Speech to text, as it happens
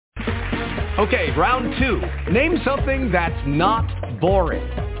Okay, round two. Name something that's not boring.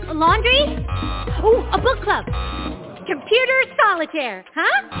 A laundry? Ooh, a book club. Computer solitaire,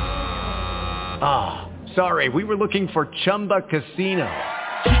 huh? Ah, sorry, we were looking for Chumba Casino.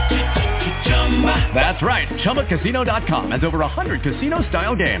 That's right, ChumbaCasino.com has over 100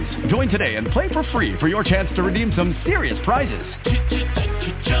 casino-style games. Join today and play for free for your chance to redeem some serious prizes.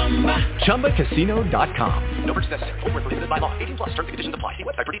 ChumbaCasino.com. No purchase necessary. Void where prohibited by law. 18+ terms and conditions apply. See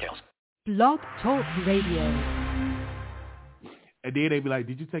website for details. Blog Talk Radio. And then they be like,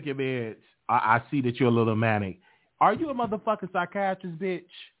 did you take your meds? I see that you're a little manic. Are you a motherfucking psychiatrist, bitch?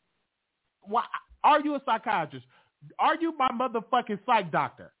 Why? Are you a psychiatrist? Are you my motherfucking psych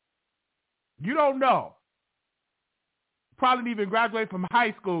doctor? You don't know. Probably didn't even graduate from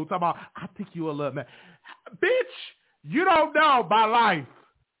high school. Talking about, I think you a little man. Bitch, you don't know my life.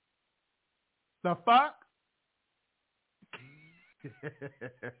 The fuck?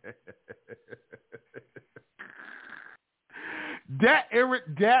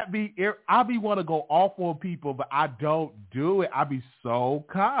 I be want to go off on people, but I don't do it. I be so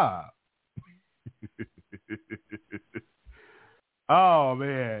calm. Oh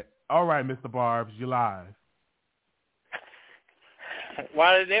man! All right, Mr. Barbs, you live.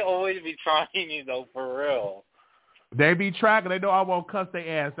 Why do they always be trying you though? For real. They be tracking. They know I won't cuss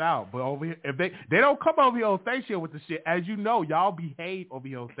their ass out. But over here, if they don't come over here on station with the shit, as you know, y'all behave over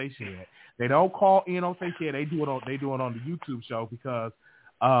here on station. They don't call in on station. They do it on the YouTube show because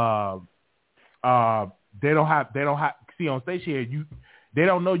they don't have see on station. They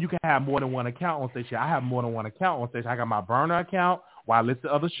don't know you can have more than one account on station. I have more than one account on station. I got my burner account where I listen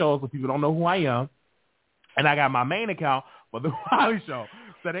to other shows, but people don't know who I am, and I got my main account for the Wiley Show.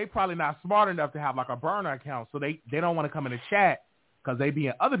 So they probably not smart enough to have like a burner account. So they don't want to come in the chat because they be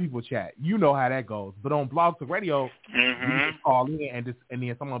in other people's chat. You know how that goes. But on Blog Talk Radio, you just call in and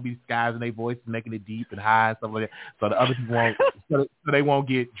then someone will be disguising their voice and making it deep and high and stuff like that. So the other people won't, so they won't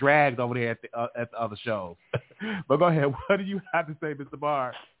get dragged over there at the other shows. But go ahead. What do you have to say, Mr.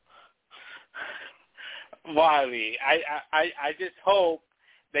 Barr? Wiley, I just hope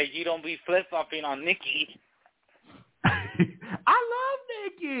that you don't be flip-flopping on Nikki. I love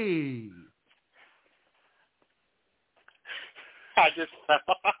Nikki. I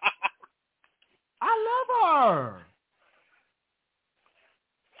love her.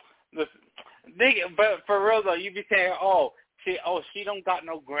 Listen, but for real though, you be saying, she don't got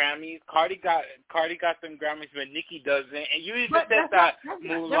no Grammys. Cardi got some Grammys, but Nikki doesn't. And you even said that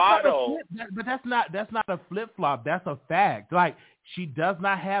mulatto. But that's not a flip flop. That's a fact. Like she does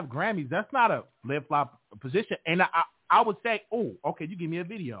not have Grammys. That's not a flip flop position. And I would say, oh, okay, you give me a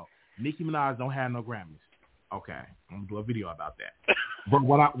video. Nicki Minaj don't have no Grammys. Okay, I'm gonna do a video about that. But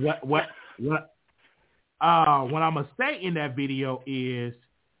what I'm gonna say in that video is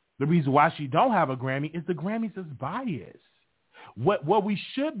the reason why she don't have a Grammy is the Grammys is biased. What we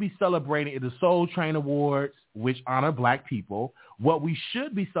should be celebrating is the Soul Train Awards, which honor black people. What we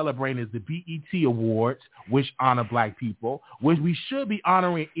should be celebrating is the BET Awards, which honor black people. What we should be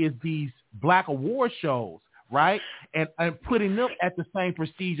honoring is these black award shows, right? And putting them at the same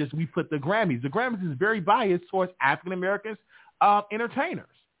prestige as we put the Grammys. The Grammys is very biased towards African Americans entertainers.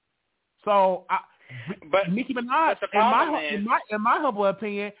 So, but Nicki Minaj, in my humble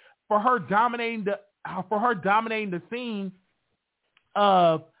opinion, for her dominating the scene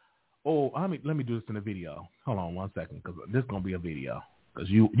of let me do this in a video. Hold on one second, because this is gonna be a video. Because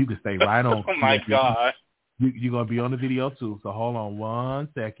you can stay right on. Oh my God, you're gonna be on the video too. So hold on one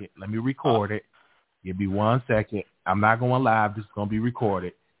second. Let me record it. Give me 1 second. I'm not going live. This is going to be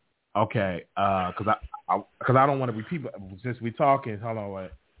recorded. Okay. Because I don't want to repeat. Since we're talking, hold on. Wait.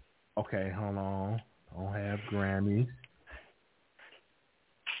 Okay, hold on. Don't have Grammys.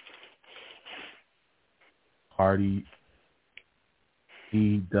 Cardi,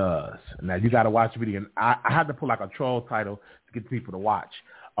 he does. Now you got to watch the video. And I had to put like a troll title to get people to watch.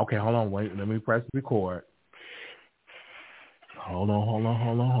 Okay, hold on. Wait. Let me press record. Hold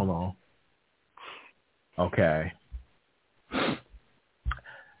on. Okay.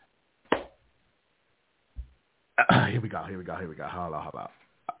 Here we go. Hold on.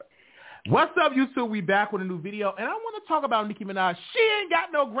 What's up, YouTube? We back with a new video, and I want to talk about Nicki Minaj. She ain't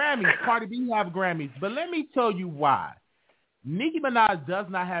got no Grammys. Cardi B have Grammys, but let me tell you why. Nicki Minaj does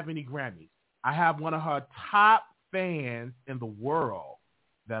not have any Grammys. I have one of her top fans in the world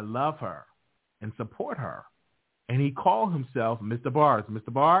that love her and support her, and he called himself Mr. Barbs.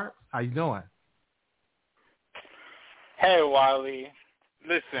 Mr. Barbs, how you doing? Hey, Wiley.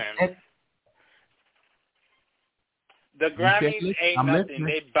 Listen. The Grammys ain't nothing. Listening.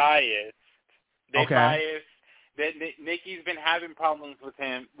 They biased. Okay. Biased. Nicki's been having problems with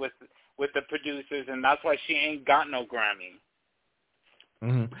him, with the producers, and that's why she ain't got no Grammy.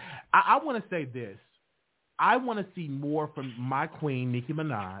 Mm-hmm. I want to say this. I want to see more from my queen, Nicki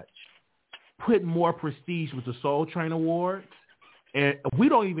Minaj, put more prestige with the Soul Train Awards. And we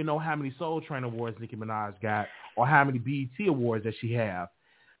don't even know how many Soul Train Awards Nicki Minaj got or how many BET Awards that she have.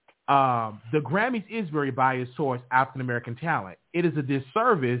 The Grammys is very biased towards African-American talent. It is a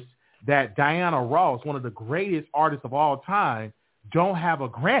disservice that Diana Ross, one of the greatest artists of all time, don't have a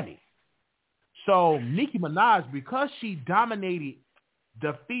Grammy. So Nicki Minaj, because she dominated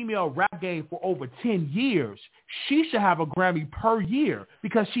the female rap game for over 10 years, she should have a Grammy per year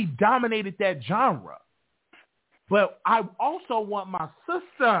because she dominated that genre. But I also want my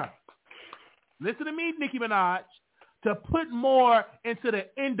sister, listen to me, Nicki Minaj, to put more into the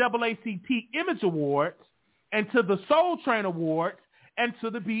NAACP Image Awards and to the Soul Train Awards and to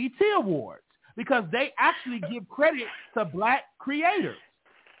the BET Awards because they actually give credit to black creators,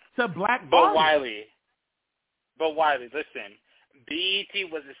 to black artists. But Wiley, listen.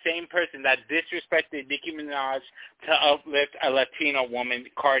 BET was the same person that disrespected Nicki Minaj to uplift a Latina woman,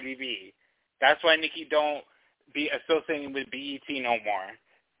 Cardi B. That's why Nicki don't be associating with BET no more.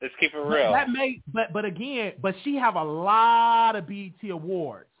 Let's keep it real. But she have a lot of BET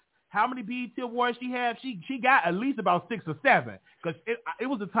awards. How many BET awards she have? She got at least about 6 or 7 because it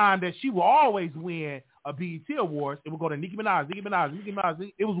was a time that she would always win a BET award. It would go to Nicki Minaj.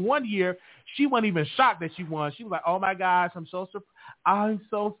 It was one year she wasn't even shocked that she won. She was like, "Oh my gosh, I'm so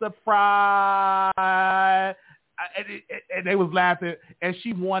surprised." And they was laughing, and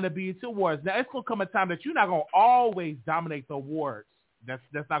she won the BET awards. Now it's gonna come a time that you're not gonna always dominate the awards. That's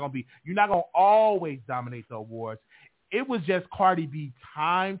not gonna be. You're not gonna always dominate the awards. It was just Cardi B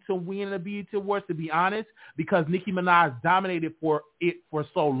time to win the BET awards, to be honest, because Nicki Minaj dominated for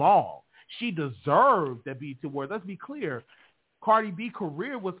so long. She deserved the BET awards. Let's be clear. Cardi B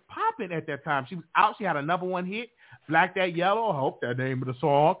career was popping at that time. She was out. She had a #1 hit, Black That Yellow. I hope that name of the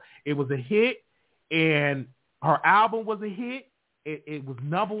song. It was a hit, and her album was a hit. It was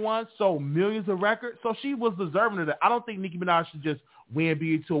 #1, sold millions of records. So she was deserving of that. I don't think Nicki Minaj should just win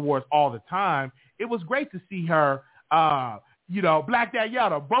BET awards all the time. It was great to see her, Black That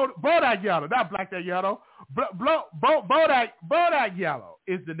Yellow, blow that yellow, not Black That Yellow, blow that yellow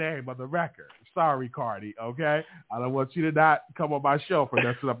is the name of the record. Sorry, Cardi, okay? I don't want you to not come on my show for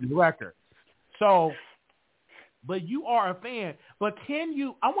messing up your record. So, but you are a fan. But can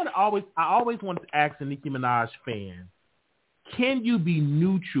you? I always wanted to ask a Nicki Minaj fan, can you be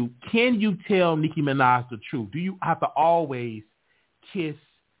neutral? Can you tell Nicki Minaj the truth? Do you have to always kiss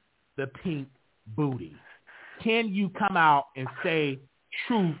the pink booty? Can you come out and say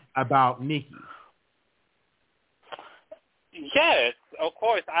truth about Nicki? Yes, of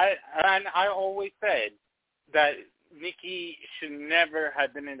course. I always said that Nicki should never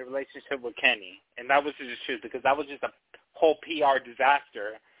have been in a relationship with Kenny, and that was just the truth because that was just a whole PR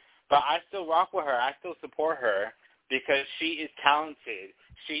disaster. But I still rock with her. I still support her because she is talented.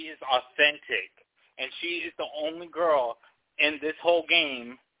 She is authentic, and she is the only girl in this whole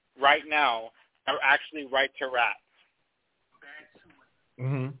game right now that actually writes her rap.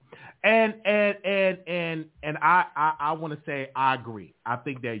 Mm-hmm. And I want to say I agree. I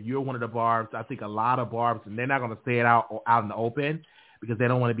think that you're one of the Barbs. I think a lot of Barbs, and they're not going to say it out in the open because they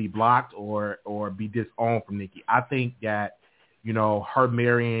don't want to be blocked or be disowned from Nicki. I think that, her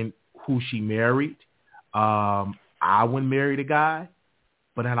marrying who she married, I wouldn't marry the guy,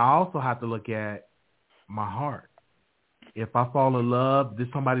 but then I also have to look at my heart. If I fall in love, this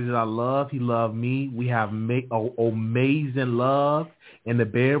is somebody that I love. He loved me. We have amazing love in the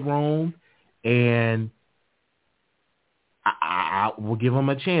bedroom, and I will give him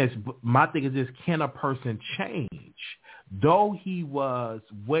a chance. But my thing is this: can a person change? Though he was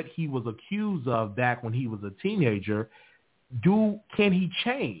what he was accused of back when he was a teenager, can he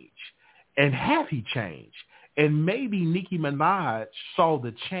change? And have he changed? And maybe Nicki Minaj saw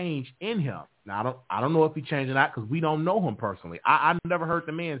the change in him. Now, I don't know if he changed or not because we don't know him personally. I never heard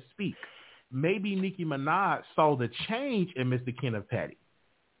the man speak. Maybe Nicki Minaj saw the change in Mr. Kenneth Petty.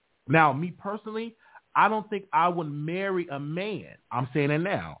 Now, me personally, I don't think I would marry a man, I'm saying it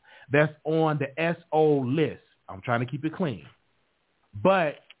now, that's on the SO list. I'm trying to keep it clean.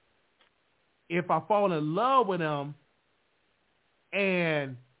 But if I fall in love with him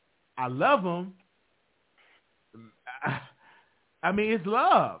and I love him, I mean, it's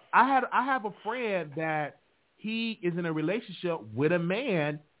love. I have a friend that he is in a relationship with a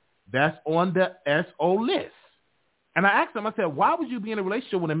man that's on the SO list. And I asked him, I said, why would you be in a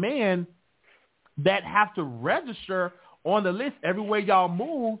relationship with a man that have to register on the list? Everywhere y'all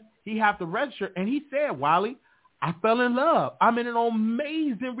move, he have to register. And he said, Wiley, I fell in love. I'm in an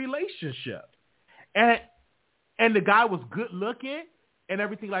amazing relationship. And the guy was good looking and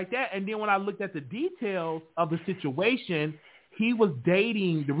everything like that. And then when I looked at the details of the situation, he was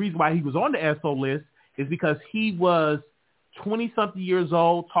dating. The reason why he was on the SO list is because he was 20-something years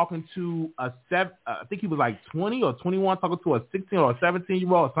old talking to I think he was like 20 or 21, talking to a 16 or a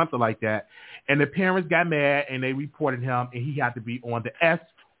 17-year-old or something like that. And the parents got mad and they reported him, and he had to be on the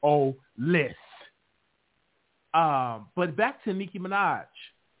SO list. But back to Nicki Minaj.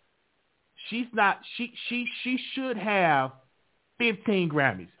 She's not. She should have 15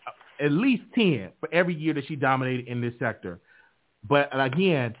 Grammys, at least 10 for every year that she dominated in this sector. But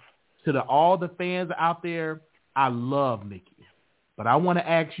again, to all the fans out there, I love Nicki. But I want to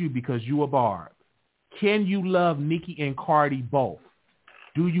ask you, because you a Barb, can you love Nicki and Cardi both?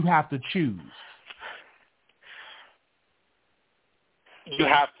 Do you have to choose? You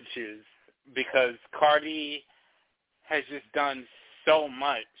have to choose, because Cardi has just done so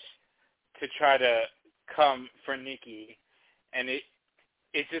much to try to come for Nicki, and it's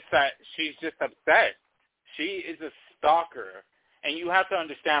just that she's just upset. She is a stalker, and you have to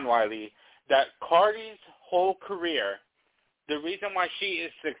understand, Wiley, that Cardi's whole career, the reason why she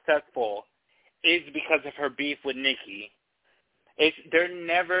is successful is because of her beef with Nicki. They're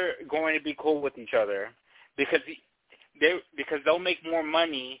never going to be cool with each other because they'll make more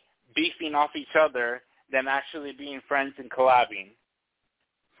money beefing off each other than actually being friends and collabing.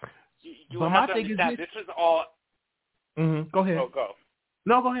 You have to understand, this was all... Mm-hmm. Go ahead. Oh, go.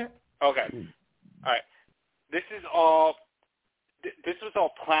 No, go ahead. Okay. All right. This was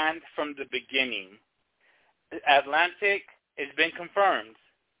all planned from the beginning. Atlantic, it's been confirmed.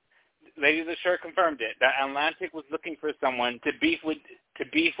 Lady of the Shirt confirmed it, that Atlantic was looking for someone to beef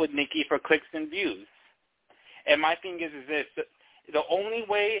with Nicki for clicks and views. And my thing is this: the only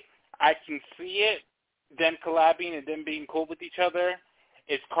way I can see it, them collabing and them being cool with each other,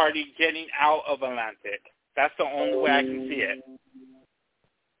 is Cardi getting out of Atlantic. That's the only way I can see it.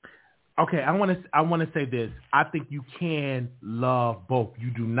 Okay, I want to say this. I think you can love both. You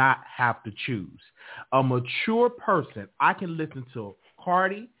do not have to choose. A mature person, I can listen to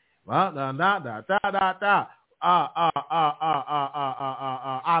Cardi, I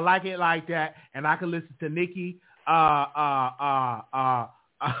like it like that, and I can listen to Nicki, you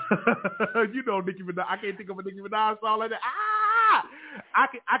know, Nicki Minaj. I can't think of a Nicki Minaj song like that. I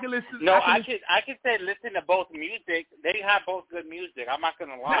can listen. No, I can say listen to both music. They have both good music. I'm not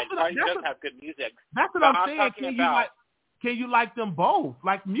gonna lie. Cardi does have good music. That's what I'm saying. Can you like them both,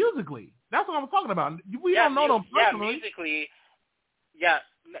 like musically? That's what I'm talking about. We don't know them personally. Yeah, musically. Yeah.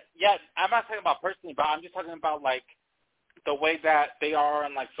 I'm not talking about personally, but I'm just talking about like the way that they are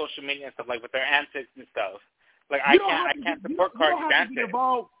on like social media and stuff, like with their antics and stuff. Like I can't support Cardi's antics.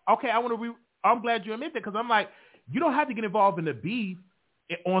 Okay, I'm glad you admit that, because I'm like, you don't have to get involved in the beef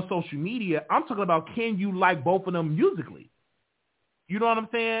on social media. I'm talking about, can you like both of them musically? You know what I'm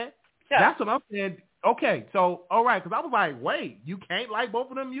saying? Yeah. That's what I'm saying. Okay, so, all right, because I was like, wait, you can't like both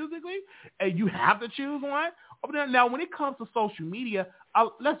of them musically? And you have to choose one? Now, when it comes to social media,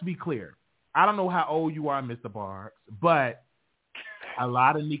 let's be clear. I don't know how old you are, Mr. Barbs, but a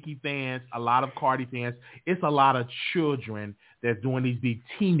lot of Nicki fans, a lot of Cardi fans, it's a lot of children that's doing these big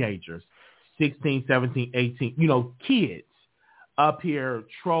teenagers, 16, 17, 18, kids up here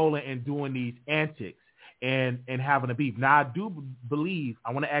trolling and doing these antics and having a beef. Now, I do believe,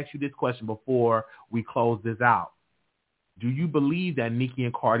 I want to ask you this question before we close this out. Do you believe that Nicki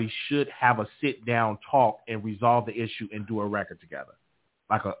and Cardi should have a sit-down talk and resolve the issue and do a record together?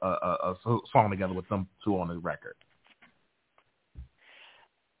 Like a song together with them two on the record?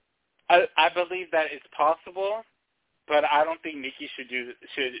 I believe that it's possible, but I don't think Nicki should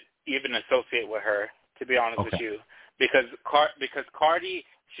even associate with her, to be honest with you. Because Cardi,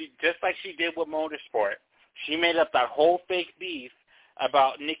 she, just like she did with Motorsport, she made up that whole fake beef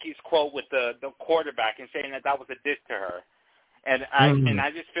about Nicki's quote with the quarterback and saying that was a diss to her. And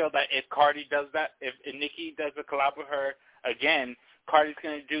I just feel that if Cardi does that, if Nicki does a collab with her again, Cardi's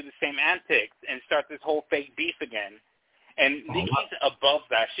going to do the same antics and start this whole fake beef again. And Nicki's above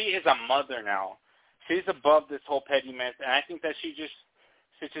that. She is a mother now. She's above this whole petty mess, and I think that she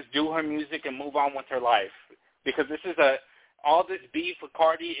should just do her music and move on with her life, because all this beef with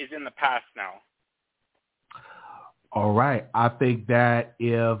Cardi is in the past now. All right. I think that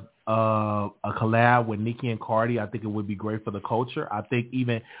if a collab with Nicki and Cardi, I think it would be great for the culture. I think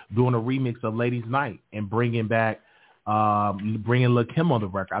even doing a remix of Ladies Night and bringing Lil' Kim on the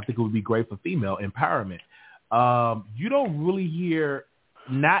record, I think it would be great for female empowerment. You don't really hear,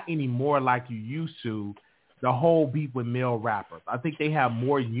 not anymore like you used to, the whole beef with male rappers. I think they have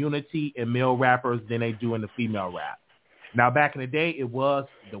more unity in male rappers than they do in the female rap. Now, back in the day, it was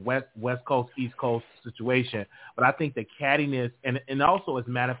the West Coast, East Coast situation, but I think the cattiness, and also it's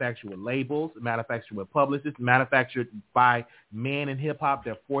manufactured with labels, manufactured with publicists, manufactured by men in hip-hop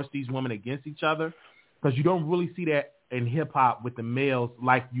that force these women against each other, because you don't really see that in hip-hop with the males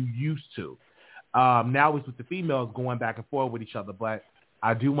like you used to. Now it's with the females going back and forth with each other, but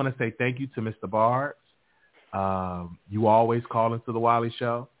I do want to say thank you to Mr. Barbs. You always call into the Wiley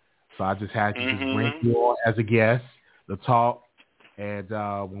Show, so I just had to just bring you on as a guest to talk. And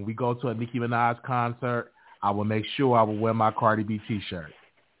when we go to a Nicki Minaj concert, I will make sure I will wear my Cardi B T-shirt.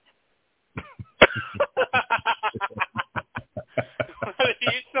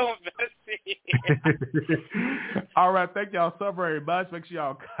 You're so messy. All right, thank y'all so very much. Make sure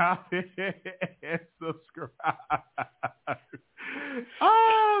y'all comment and subscribe.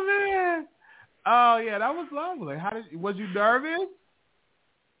 Oh man. Oh yeah, that was lovely. Was you nervous?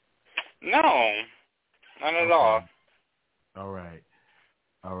 No, not at all. All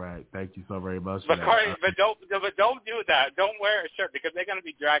right. Thank you so very much. But Cardi, but don't do that. Don't wear a shirt because they're gonna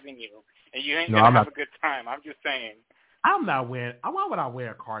be dragging you, and you ain't gonna have a good time. I'm just saying. I'm not wearing. Why would I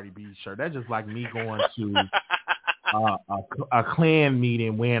wear a Cardi B shirt? That's just like me going to a Klan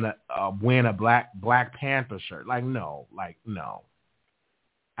meeting wearing a Black Panther shirt. No.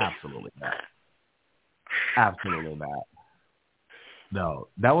 Absolutely not. Absolutely not. No,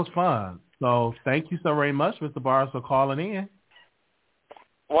 that was fun. So thank you so very much, Mr. Bars, for calling in.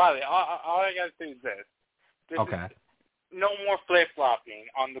 Wally, all I got to say is this. Okay. No more flip-flopping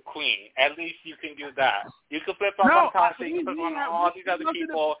on the Queen. At least you can do that. You can flip-flop on Tasha. You can flip-flop on all these other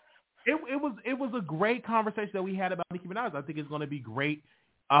people. It was a great conversation that we had about Nicki Minaj. I think it's going to be great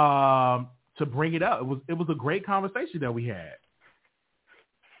to bring it up. It was a great conversation that we had.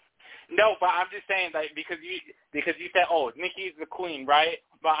 No, but I'm just saying, because you said, oh, Nicki's the Queen, right?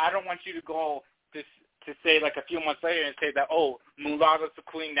 But I don't want you to go to say a few months later and say that, oh, Mulatto's the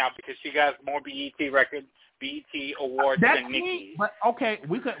Queen now because she got more BET awards than Nicki. But okay,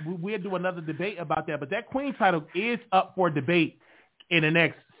 we'll do another debate about that. But that Queen title is up for debate in the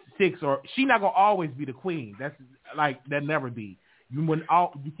next 6 or she not gonna always be the Queen. That's that never be. You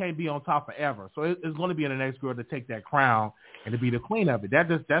can't be on top forever. So it's going to be in the next girl to take that crown and to be the queen of it.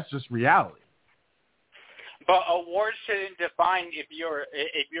 That's just reality. But awards shouldn't define if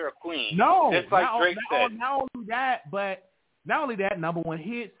you're a queen. No, just like Drake said. Not only that, number one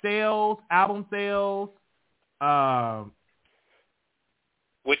hit sales, album sales,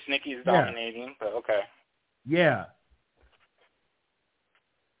 which Nicki is dominating. But okay. Yeah.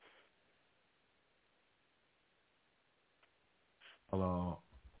 Hello.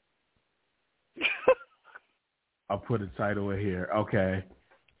 I'll put a title in here. Okay.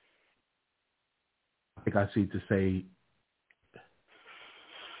 I think I see to say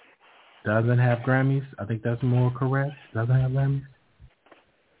doesn't have Grammys. I think that's more correct. Doesn't have Grammys.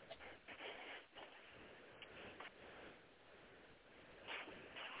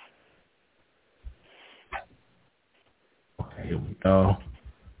 Okay, here we go.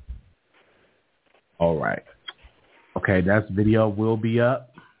 All right. Okay, that video will be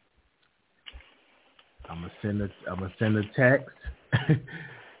up. I'm gonna send a text.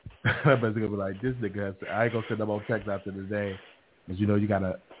 I'm gonna be like, this nigga. I ain't gonna send no more text after today, because you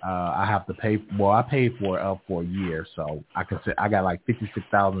gotta. I have to pay. Well, I paid for it for a year, so I can send. I got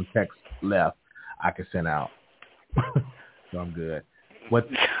 56,000 texts left. I can send out, so I'm good. What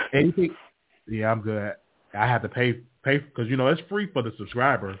anything? Yeah, I'm good. I have to pay because it's free for the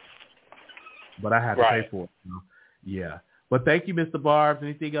subscriber, but I have to pay for it. Yeah. But thank you, Mr. Barbs.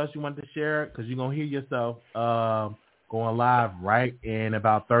 Anything else you want to share? Because you're going to hear yourself going live right in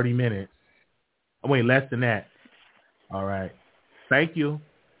about 30 minutes. Oh, wait, less than that. All right. Thank you.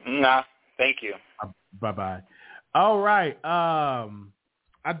 Nah, thank you. Bye-bye. All right.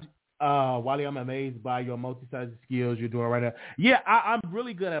 Wally, I'm amazed by your multitasking skills you're doing right now. Yeah, I'm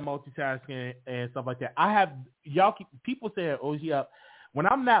really good at multitasking and stuff like that. People say, oh, yeah, when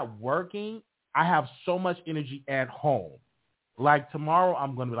I'm not working, I have so much energy at home. Like tomorrow,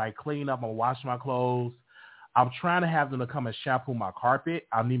 I'm going to be clean up. I'm going to wash my clothes. I'm trying to have them to come and shampoo my carpet.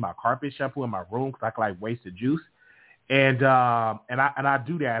 I need my carpet shampoo in my room because I can wasted juice. And I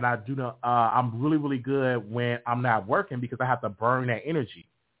do that. And I do I'm really, really good when I'm not working because I have to burn that energy.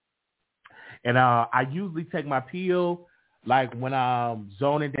 And I usually take my pill when I'm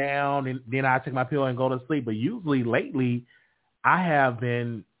zoning down, and then I take my pill and go to sleep. But usually lately, I have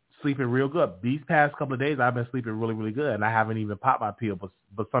been sleeping real good. These past couple of days, I've been sleeping really, really good, and I haven't even popped my pill.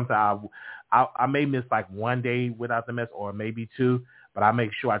 But sometimes I may miss one day without the mess, or maybe 2. but I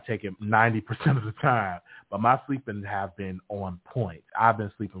make sure I take it 90% of the time. But my sleeping have been on point. I've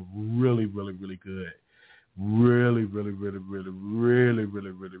been sleeping really, really, really good. Really, really, really, really, really,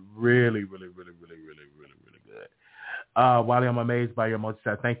 really, really, really, really, really, really, really, really, really good. Wally, I'm amazed by your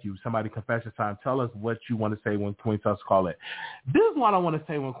multi-chat. Thank you. Somebody, confession time. Tell us what you want to say when Queen Tulsa call in. This is what I want to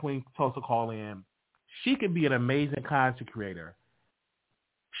say when Queen Tulsa call in. She can be an amazing content creator.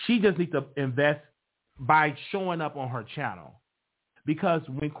 She just needs to invest by showing up on her channel. Because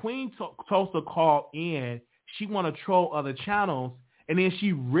when Queen Tulsa call in, she want to troll other channels, and then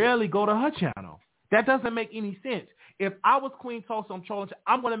she rarely go to her channel. That doesn't make any sense. If I was Queen Tulsa, I'm trolling.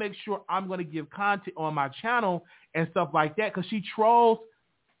 I'm going to make sure I'm going to give content on my channel and stuff like that because she trolls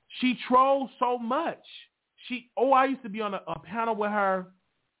so much. I used to be on a panel with her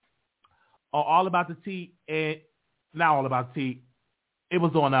All About the Tea, and not All About the Tea. It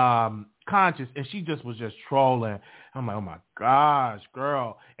was on Conscious, and she just was just trolling. I'm like, oh my gosh,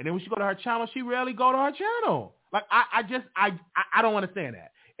 girl. And then when she go to her channel, she rarely go to her channel. Like I don't understand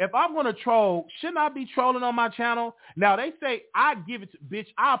that. If I'm going to troll, shouldn't I be trolling on my channel? Now, they say I give it to, bitch,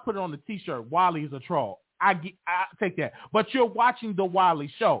 I'll put it on the T-shirt. Wiley's a troll. I take that. But you're watching the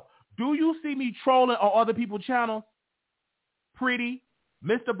Wiley show. Do you see me trolling on other people's channels? Pretty,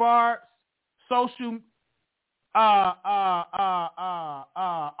 Mr. Barbs, Social,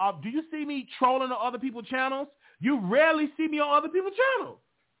 do you see me trolling on other people's channels? You rarely see me on other people's channels.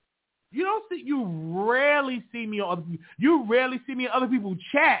 You rarely see me on other people's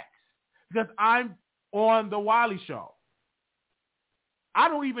chats because I'm on the Wiley show. I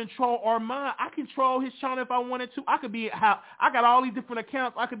don't even troll Armand. I can troll his channel if I wanted to. I got all these different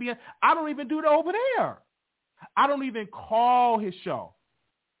accounts I could be in. I don't even do that over there. I don't even call his show.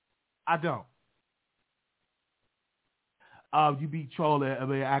 I don't. You be trolling,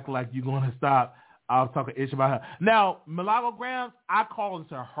 act like you're going to stop. I was talking ish about her. Now, Milagro Grams, I call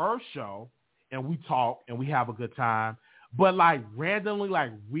into her show, and we talk, and we have a good time. But, like, randomly,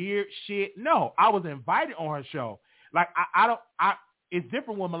 like, weird shit, no. I was invited on her show. Like, it's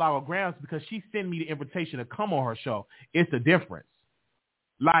different with Milagro Grams because she sent me the invitation to come on her show. It's the difference.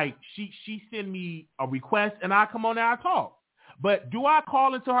 Like, she sent me a request, and I come on there and I talk. But do I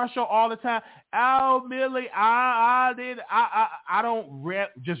call into her show all the time? Oh, Millie, I don't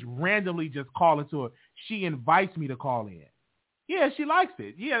just randomly just call into her. She invites me to call in. Yeah, she likes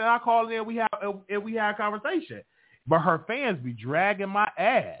it. Yeah, and I call in and we have a conversation. But her fans be dragging my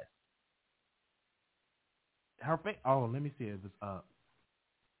ass. Let me see if it's up.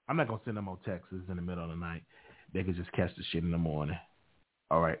 I'm not gonna send them more texts in the middle of the night. They could just catch the shit in the morning.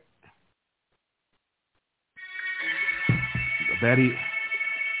 All right. Betty.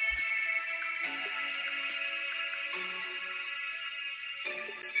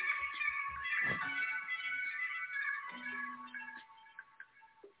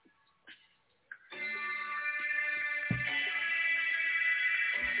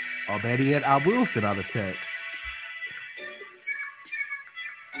 Or better yet, I will send out a text.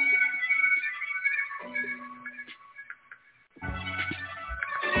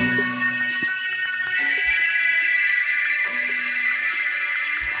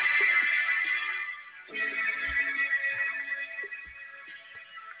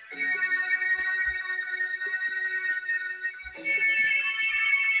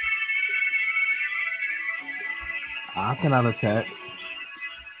 I cannot attack.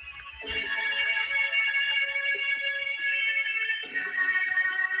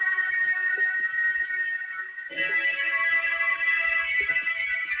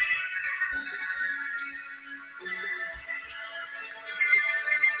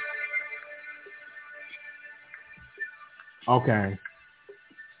 Okay.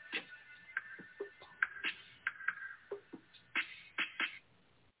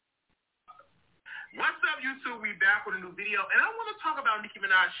 What's up, YouTube? We back with a new video, and I want to talk about Nicki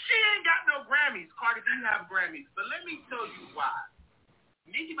Minaj. She ain't got no Grammys. Cardi B have Grammys, but let me tell you why.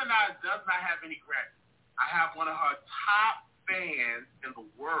 Nicki Minaj does not have any Grammys. I have one of her top fans in the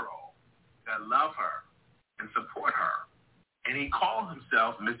world that love her and support her, and he calls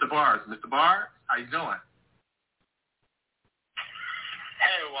himself Mr. Bars. Mr. Bars, how you doing?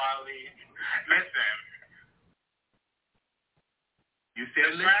 Hey, Wally. Listen. You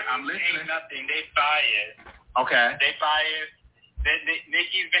said listen. I'm listening. Ain't nothing. They biased. Okay. They biased.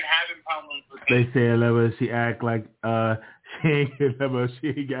 Nicki's been having problems with They said she act like she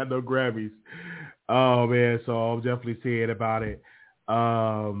ain't got no Grammys. Oh man, so I'm definitely saying about it.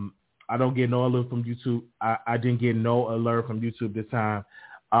 I don't get no alert from YouTube. I didn't get no alert from YouTube this time.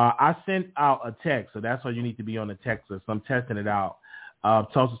 I sent out a text, so that's why you need to be on the text list. I'm testing it out.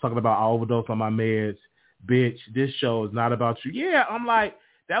 Tulsa's talking about I overdosed on my meds. bitch, this show is not about you. Yeah, I'm like,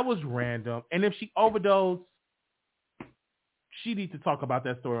 that was random. And if she overdosed, she needs to talk about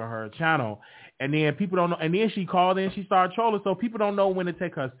that story on her channel. And then people don't know. And then she called in, she started trolling. So people don't know when to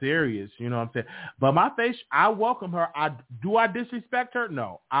take her serious. You know what I'm saying? But my face, I welcome her. I disrespect her?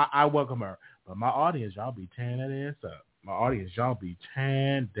 No, I welcome her. But my audience, y'all be tearing that ass up. My audience, y'all be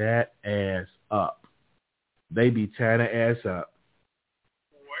tearing that ass up. They be tearing that ass up.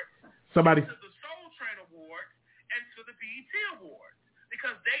 Somebody. To the Soul Train Award and to the BET Awards,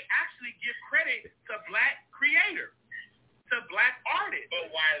 because they actually give credit to black creators, to black artists.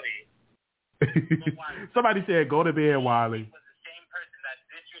 But Wiley. Somebody said, "Go to bed, Wiley." Was the same person that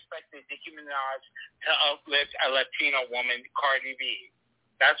disrespected Nicki Minaj to uplift a Latino woman, Cardi B.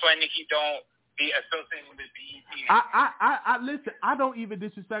 That's why Nicki don't be associated with BET. I listen. I don't even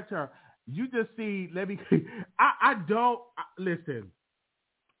disrespect her. You just see. I don't listen.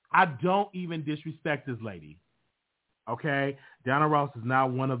 I don't even disrespect this lady. Okay, Diana Ross is now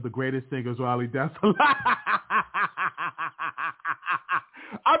one of the greatest singers. Wiley, that's a lie.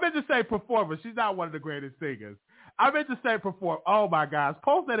 I meant to say performer. She's not one of the greatest singers. I meant to say perform. Oh my gosh,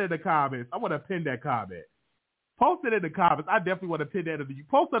 post that in the comments. I want to pin that comment. Post it in the comments. I definitely want to pin that in the.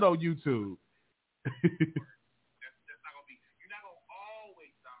 Post it on YouTube. That's not gonna be. You're not gonna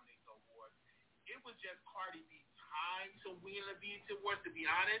always dominate the awards. It was just Cardi B's time to win the BET Awards, to be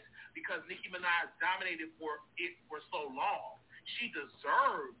honest, because Nicki Minaj dominated for so long. She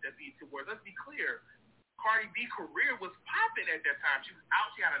deserved the BET Awards. Let's be clear. Cardi B's career was popping at that time. She was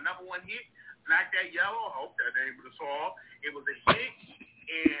out. She had a #1 hit, Black That Yellow. I hope that name of the song. It was a hit,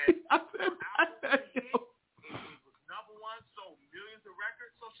 and it was #1, sold millions of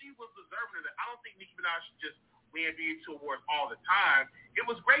records. So she was deserving of that. I don't think Nicki Minaj should just win BET Awards all the time. It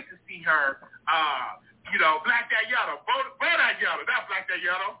was great to see her, Black That Yellow, blow that yellow, not Black That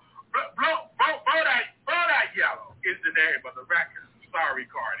Yellow, blow that yellow is the name of the record. Sorry,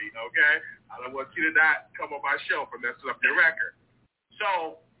 Cardi, okay? I don't want you to not come on my show for messing up your record.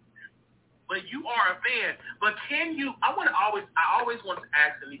 So, but you are a fan. But can you? I always want to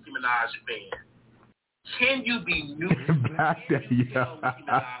ask the Nicki Minaj fan, can you be neutral? Can you tell Nicki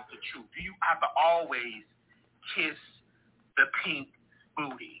Minaj the truth? Do you have to always kiss the pink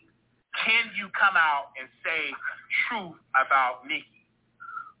booty? Can you come out and say truth about Nicki?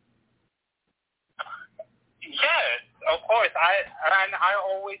 Yes, of course. I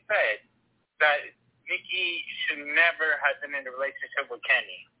always said that Nicki should never have been in a relationship with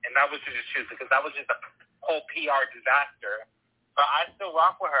Kenny, and that was just the truth, because that was just a whole PR disaster. But I still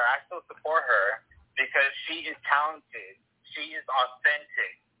rock with her. I still support her because she is talented. She is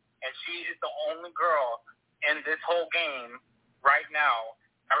authentic, and she is the only girl in this whole game right now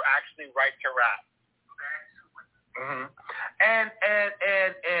that actually writes to rap. Mm-hmm. And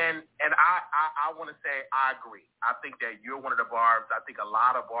I want to say I agree. I think that you're one of the barbs. I think a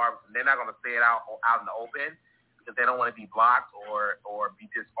lot of barbs, they're not going to say it out in the open because they don't want to be blocked or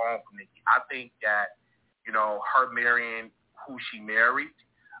be disowned from Nicki. I think that, her marrying who she married,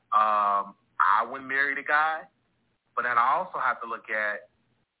 I wouldn't marry the guy, but then I also have to look at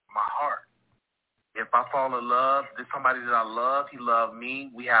my heart. If I fall in love, there's somebody that I love. He loved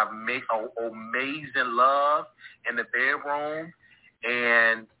me. We have amazing love in the bedroom,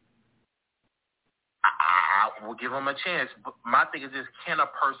 and I will give him a chance. But my thing is this: can a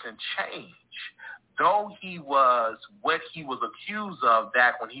person change? Though he was what he was accused of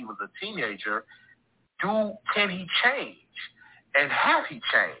back when he was a teenager, can he change? And has he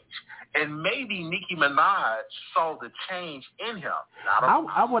changed? And maybe Nicki Minaj saw the change in him.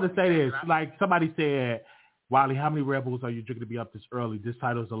 I want to say this. Like somebody said, Wiley, how many Red Bulls are you drinking to be up this early? This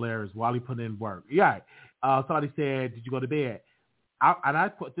title is hilarious. Wiley put in work. Yeah. Somebody said, did you go to bed? I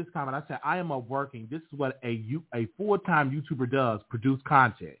put this comment. I said, I am up working. This is what a full-time YouTuber does, produce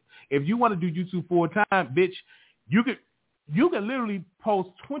content. If you want to do YouTube full-time, bitch, you can literally post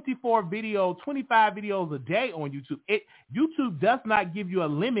 24 videos, 25 videos a day on YouTube. YouTube does not give you a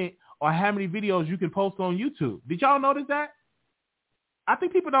limit on how many videos you can post on YouTube. Did y'all notice that? I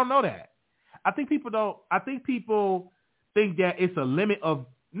think people don't know that. I think people think that it's a limit of,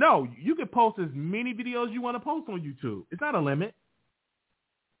 no, you can post as many videos you want to post on YouTube. It's not a limit.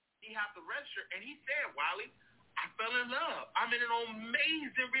 He have to register, and he said, Wiley, I fell in love. I'm in an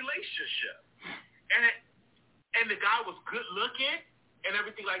amazing relationship. And the guy was good looking and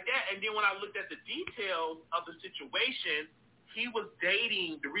everything like that. And then when I looked at the details of the situation, he was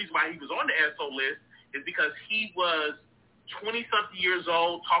dating. The reason why he was on the SO list is because he was 20-something years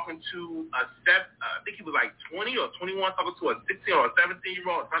old talking to I think he was like 20 or 21, talking to a 16 or a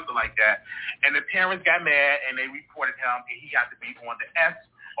 17-year-old or something like that. And the parents got mad and they reported him, and he got to be on the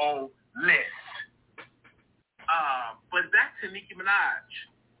SO list. But back to Nicki Minaj.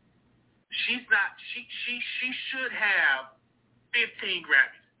 She's not. She should have 15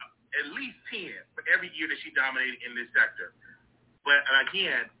 Grammys, at least 10 for every year that she dominated in this sector. But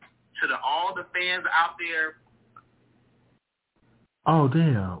again, to all the fans out there. Oh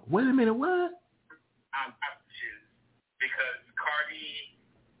damn! Wait a minute, what? I'm confused because Cardi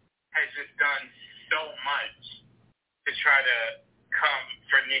has just done so much to try to come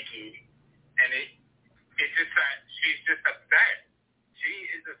for Nicki, and it's just that she's just upset. She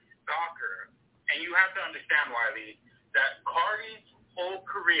is a stalker, and you have to understand, Wiley, that Cardi's whole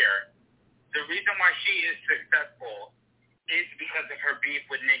career, the reason why she is successful is because of her beef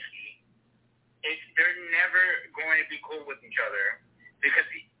with Nicki. They're never going to be cool with each other because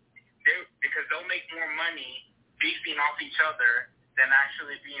they'll make more money beefing off each other than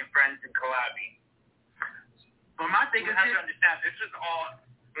actually being friends and collabing. But my thing is, you have to understand, this is all.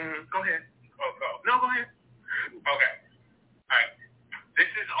 Go ahead. Oh, go. No, go ahead. Okay. All right. This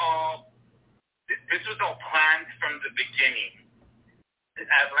was all planned from the beginning.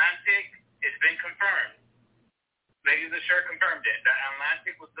 Atlantic, it's been confirmed. Ladies Assure confirmed it, that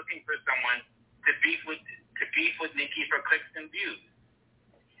Atlantic was looking for someone to beef with Nicki for clicks and views.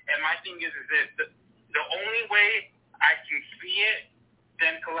 And my thing is this: the only way I can see it,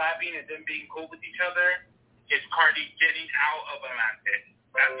 them collabing and them being cool with each other, is Cardi getting out of Atlantic.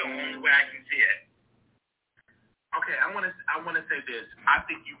 That's the only way I can see it. Okay, I want to say this. I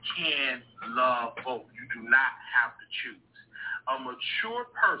think you can love both. You do not have to choose. A mature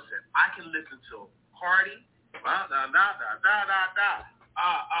person, I can listen to Cardi, I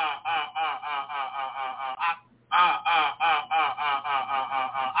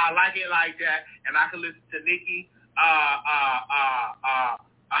like it like that, and I can listen to Nicki, you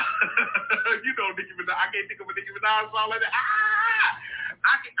know Nicki Minaj. I can't think of a Nicki Minaj song like that.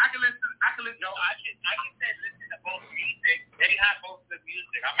 I can listen. No, I can say listen to both music. They have both the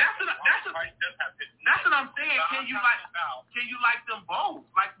music. That's what I'm saying. Can you like them both,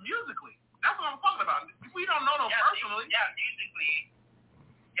 like musically? That's what I'm talking about. We don't know them personally. Yeah, musically.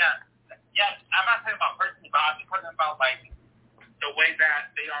 Yeah. I'm not talking about personally, but I'm just talking about like the way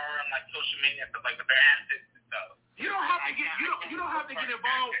that they are on like social media and stuff, like with their antics and stuff. You don't have to get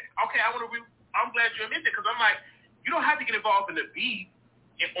involved. Okay, I'm glad you admitted it because I'm like, you don't have to get involved in the beef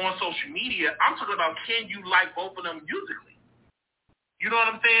on social media. I'm talking about, can you like both of them musically? You know what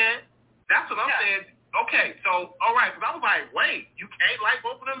I'm saying? That's what I'm saying. Okay, so all right, because I was like, wait, you can't like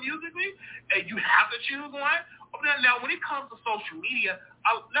both of them musically, and you have to choose one. Now, when it comes to social media,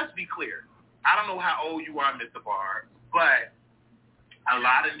 let's be clear. I don't know how old you are, Mr. Barr, but a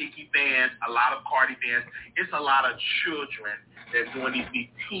lot of Nicki fans, a lot of Cardi fans, it's a lot of children that's doing these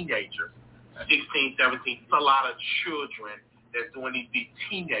teenagers, 16, 17. It's a lot of children that's doing these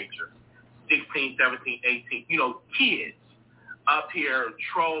teenagers, 16, 17, 18, kids up here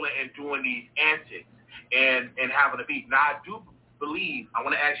trolling and doing these antics and having a beef. Now, I do believe, I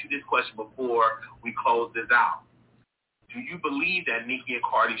want to ask you this question before we close this out. Do you believe that Nicki and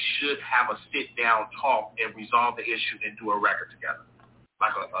Cardi should have a sit-down talk and resolve the issue and do a record together?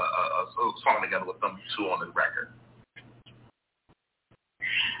 Like a song together with them two on the record?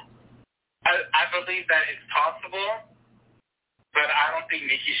 I believe that it's possible, but I don't think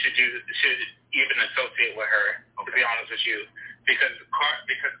Nicki should even associate with her, to be honest with you. Because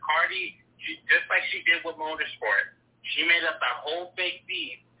Cardi, just like she did with Motorsport, she made up that whole fake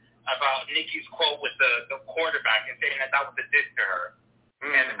beef about Nicki's quote with the quarterback and saying that was a diss to her.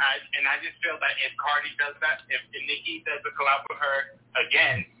 And I just feel that if Cardi does that, if Nicki does a collab with her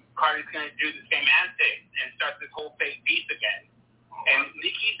again, Cardi's going to do the same antics and start this whole fake beef again. And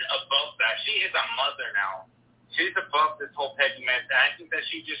Nicki's above that. She is a mother now. She's above this whole petty mess. And I think that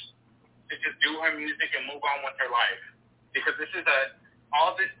she just do her music and move on with her life. Because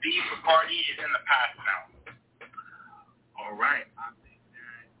all this beef with Cardi is in the past now. All right. I think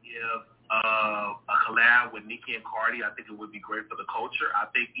that if a collab with Nicki and Cardi, I think it would be great for the culture. I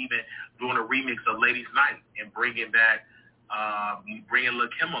think even doing a remix of Ladies Night and bringing back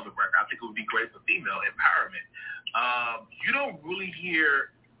Lil' Kim on the record, I think it would be great for female empowerment. You don't really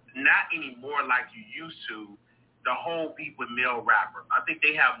hear, not anymore like you used to, the whole beef with male rappers. I think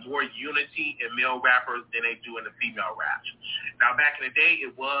they have more unity in male rappers than they do in the female raps. Now, back in the day,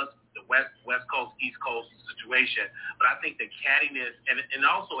 it was the West Coast, East Coast situation, but I think the cattiness, and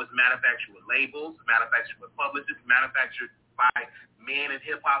also it's manufactured with labels, manufactured with publicists, manufactured by men in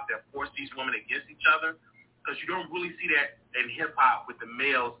hip-hop that force these women against each other, because you don't really see that in hip-hop with the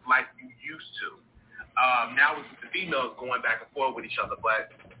males like you used to. Now it's the females going back and forth with each other,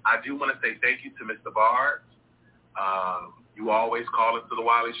 but I do want to say thank you to Mr. Bard. You always call into the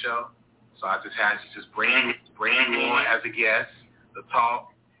Wiley Show, So I just had to just bring you on as a guest to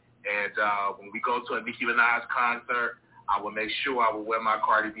talk. And when we go to a Nicki Minaj concert, I will make sure I will wear my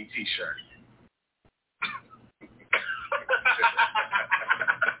Cardi B T-shirt.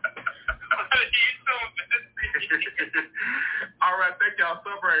 All right, thank y'all so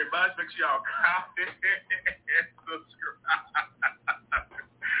very much. Make sure y'all comment and subscribe.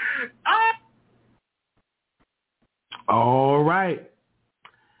 All right.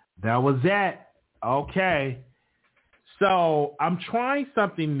 That was that. Okay. So I'm trying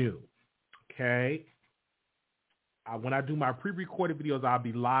something new. Okay. When I do my pre-recorded videos, I'll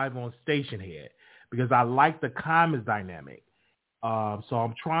be live on Station Head because I like the comments dynamic. So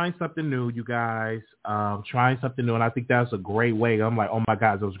I'm trying something new, you guys. Trying something new, and I think that's a great way. I'm like, oh my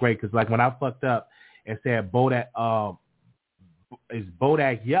God, that was great. Because like when I fucked up and said Bodak is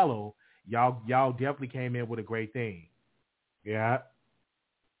Bodak Yellow, y'all definitely came in with a great thing. Yeah.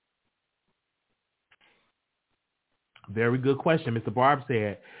 Very good question. Mr. Barb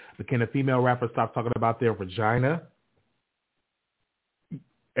said, but can a female rapper stop talking about their vagina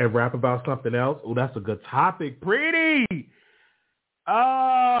and rap about something else? Oh, that's a good topic. Pretty.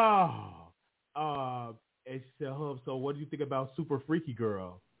 And she said, so what do you think about Super Freaky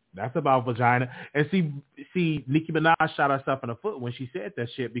Girl? That's about vagina. And see, Nicki Minaj shot herself in the foot when she said that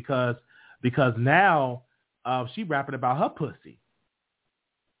shit because now she rapping about her pussy.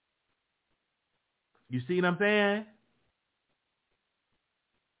 You see what I'm saying?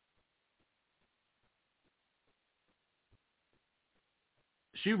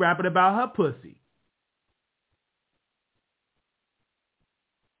 She rapping about her pussy.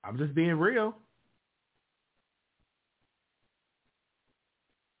 I'm just being real.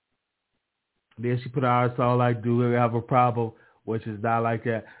 Then she put out a song like "Do We Have a Problem," which is not like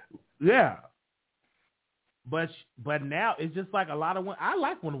that. Yeah. But now it's just like a lot of women. I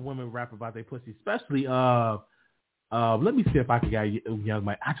like when women rap about their pussy, especially let me see if I can get Young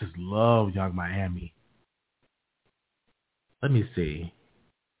Miami. I just love Young Miami. Let me see.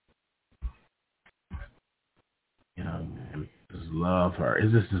 Young Miami. Just love her.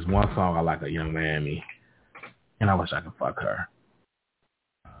 It's just this one song I like of Young Miami, and I wish I could fuck her.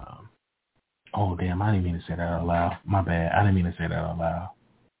 Oh damn! I didn't mean to say that out loud. My bad. I didn't mean to say that out loud.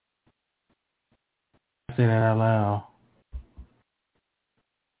 Say that out loud.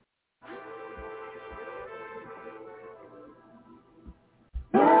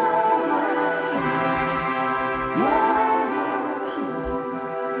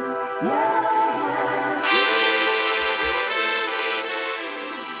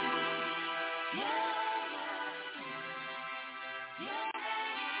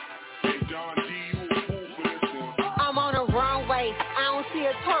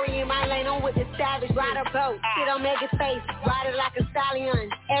 Ride a boat, sit on Megan's face, ride it like a stallion.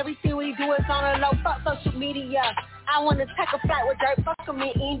 Everything we do is on a low, fuck social media. I wanna take a flight with dirt, fuck 'em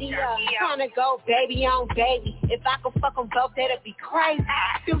in India. Tryna go baby on baby. If I could fuck 'em both, that'd be crazy.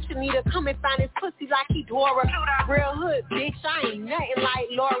 Future need to come and find his pussy like he Dora. Real hood, bitch, I ain't nothing like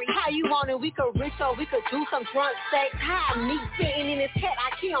Lori. How you want it? We could rich or we could do some drunk sex. High meat sitting in his head, I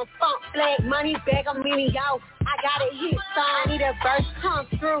keep on funk flag. Money bag, I'm meaning yo. I got a hit song, need a verse come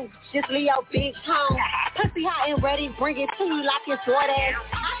through. Just Leo big tone. Pussy hot and ready, bring it to you like it's DoorDash.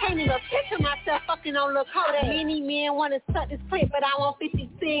 I can't even picture myself fucking on Lil Kodak. Many men wanna suck this clip, but I want 50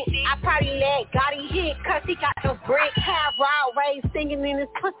 cents. I probably let Gotti hit, cause he got the brick. Have Rod Ray singing in his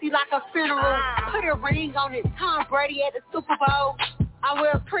pussy like a funeral. Put a ring on it, Tom Brady at the Super Bowl. I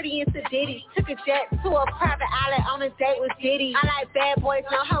wear pretty into Diddy. Took a jet to a private island on a date with Diddy. I like bad boys,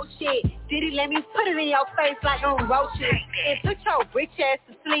 no hoe shit. Diddy, let me put it in your face like on roaches. And put your rich ass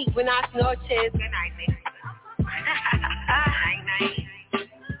to sleep when I snore chest. Good night, nigga. Night, night.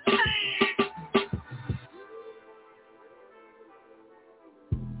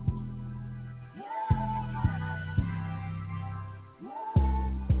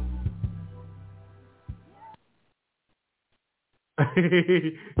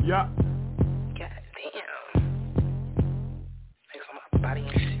 Yeah. Goddamn. Niggas on my body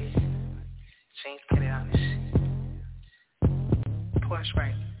and shit. Chains put it on this shit. Porsche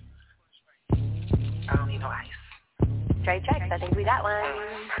right. I don't need no ice. Straight checks, I think we got one.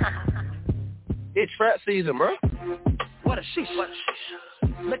 It's trap season, bro. What a sheesh.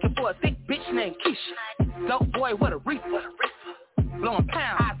 Looking for a thick bitch named Keisha. Dope boy, what a reefer. Blowing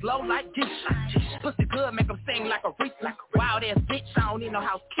pounds, eyes low like Geisha. Pussy good, make them sing like a reef. Wild ass bitch, I don't need no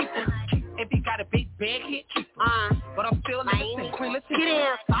housekeeper. If you got a big bag, hit cheaper. But I'm still living Queen Latifah. Get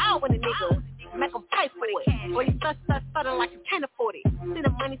in, fall with a nigga. Make them pay for it. Or you stuttering like you can't afford it. Send the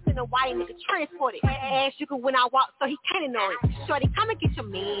money, send the white nigga transport it. Ask you can when I walk so he can't ignore it. Shorty, come and get your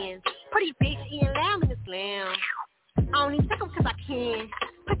man. Pretty bitch eating lamb in the slam. I only take 'em 'cause I can.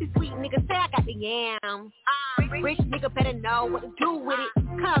 Pussy sweet nigga say I got the yam. Rich nigga better know what to do with it.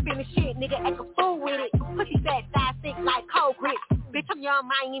 Come in the shit, nigga, act a fool with it. Pussy fat, size thick like cold grits. Bitch, I'm young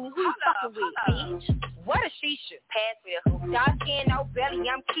Miami, who you fucking with, bitch? What a shisha? Pass me a hoop. Dark skin, no belly,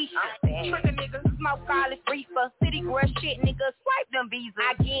 I'm Keisha. Trick a nigga, smoke all this reefer. City girl shit, nigga, swipe them visas.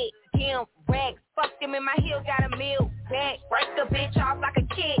 I get him racks. Fuck them in my heel, got a meal back. Break the bitch off like a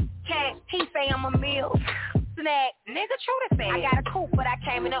Kit Kat. He say I'm a meal snack. Nigga, true to say. I got a coupe, but I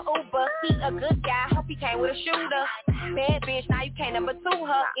came in a Uber. He a good guy, hope he came with a shooter. Bad bitch, now you can't number two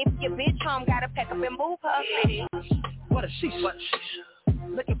her. If your bitch home, gotta pack up and move her. What a shisha.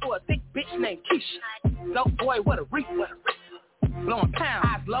 Looking for a thick bitch named Keisha. Dope boy, what a reefer. Blowing pounds,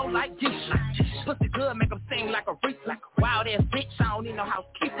 eyes low like geisha. Pussy good, make them sing like a reefer. Wild ass bitch, I don't need no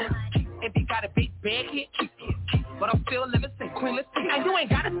housekeeper. If you got a big bag, he'll keep it. But I'm still living in Queen. And you ain't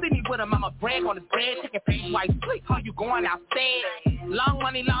gotta see me with him, I'ma brag on his bread. Take a face white sleep, how you going outside? Long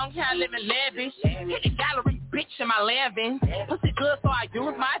money, long time, living lavish. Hit the gallery, bitch, in my living. Pussy good, so I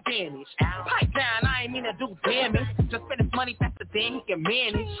use my advantage. Pipe down, I ain't mean to do damage. Just spend his money faster than he can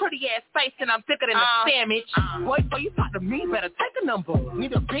manage. Pretty ass face, and I'm thicker than a sandwich. Boy, so you talk to me, better take a number.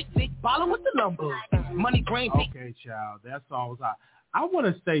 Need a big baller with the number. Money green. Okay, child, that's all I want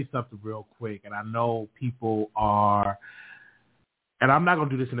to say something real quick, and I know people are, and I'm not going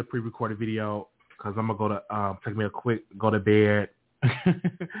to do this in a pre-recorded video because I'm going to go to, take me a quick, go to bed,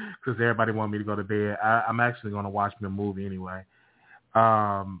 because everybody want me to go to bed. I'm actually going to watch me a movie anyway.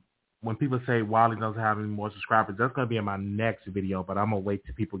 When people say Wiley doesn't have any more subscribers, that's going to be in my next video, but I'm going to wait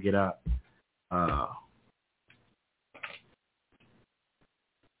till people get up.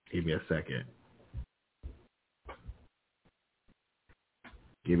 Give me a second.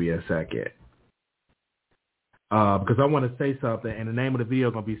 Give me a second. Because I want to say something, and the name of the video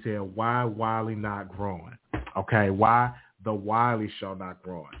is going to be said, Why Wiley Not Growing? Okay, why the Wiley Show not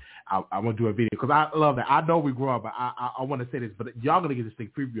growing? I want to do a video, because I love that. I know we grow up, but I want to say this, but y'all going to get a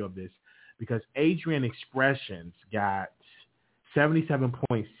sneak preview of this, because Adrian Expressions got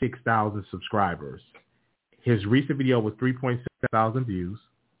 77.6 thousand subscribers. His recent video was 3.7 thousand views.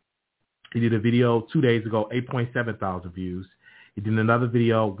 He did a video 2 days ago, 8.7 thousand views. He did another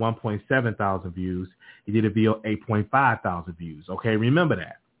video, 1.7 thousand views. He did a video, 8.5 thousand views. Okay, remember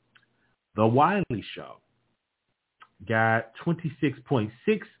that. The Wiley Show got 26.6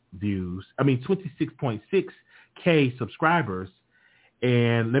 views. 26.6K subscribers.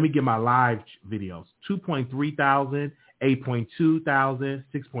 And let me get my live videos. 2.3 thousand, 8.2 thousand,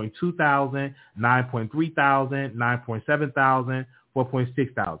 6.2 thousand, 9.3 thousand, 9.7 thousand,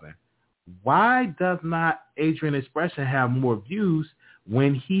 4.6 thousand. Why does not Adrian Expression have more views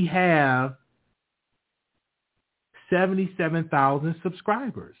when he have 77,000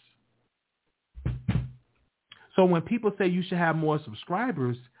 subscribers? So when people say you should have more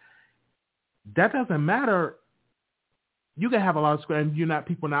subscribers, that doesn't matter. You can have a lot of subscribers and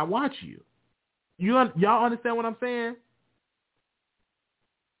people not watch you. Y'all understand what I'm saying?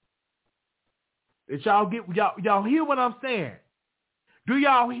 Did y'all hear what I'm saying? Did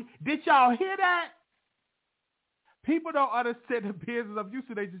y'all hear that? People don't understand the business of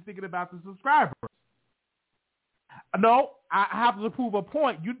YouTube. They just thinking about the subscribers. No, I have to prove a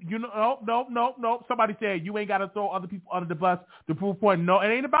point. No. Somebody said you ain't got to throw other people under the bus to prove a point. No, it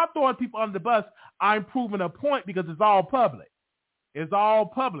ain't about throwing people under the bus. I'm proving a point because it's all public. It's all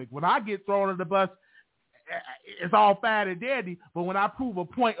public. When I get thrown under the bus, it's all fine and dandy. But when I prove a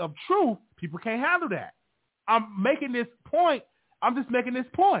point of truth, people can't handle that. I'm making this point. I'm just making this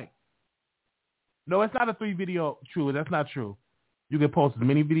point. No, it's not a 3-video true. That's not true. You can post as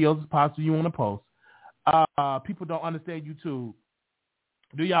many videos as possible you want to post. People don't understand YouTube.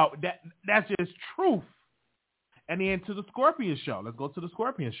 Do y'all? That's just truth. And then to the Scorpion Show. Let's go to the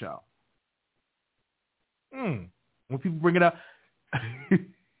Scorpion Show. When people bring it up.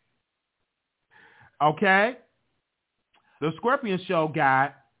 Okay. The Scorpion Show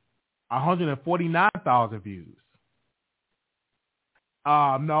got 149,000 views.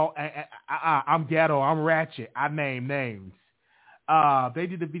 No, I'm ghetto. I'm ratchet. I name names. They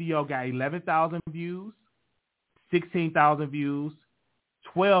did the video, got 11,000 views, 16,000 views,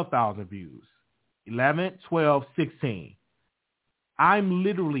 12,000 views. 11, 12, 16. I'm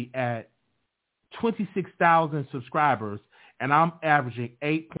literally at 26,000 subscribers, and I'm averaging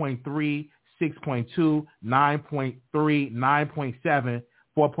 8.3, 6.2, 9.3, 9.7,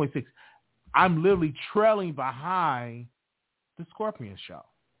 4.6. I'm literally trailing behind the Scorpion Show.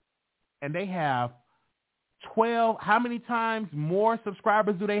 And they have 12, how many times more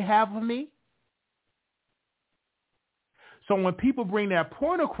subscribers do they have of me? So when people bring that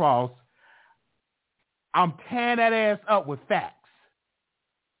point across, I'm tearing that ass up with facts.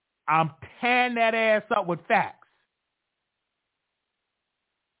 I'm tearing that ass up with facts.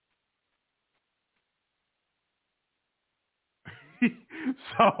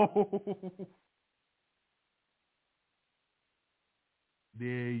 So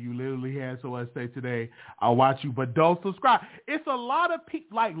there you literally had someone say today, I'll watch you, but don't subscribe. It's a lot of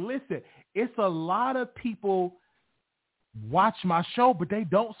people, like, listen, it's a lot of people watch my show, but they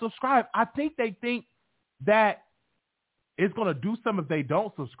don't subscribe. I think they think that it's going to do something if they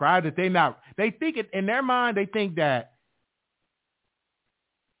don't subscribe, that they think it in their mind, they think that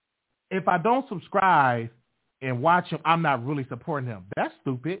if I don't subscribe and watch him, I'm not really supporting him. That's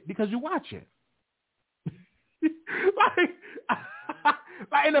stupid because you watch it.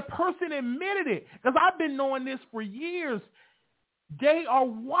 And the person admitted it because I've been knowing this for years. They are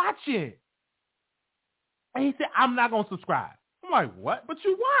watching. And he said, I'm not going to subscribe. I'm like, what? But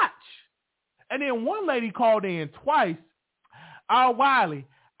you watch. And then one lady called in twice. Oh, Wiley,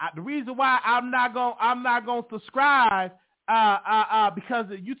 the reason why I'm not going to subscribe because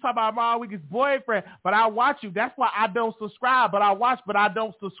you talk about my weakest boyfriend, but I watch you. That's why I don't subscribe. But I watch, but I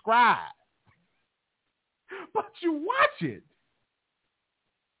don't subscribe. But you watch it.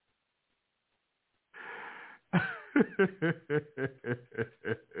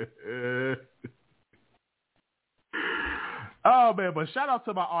 Oh man, but shout out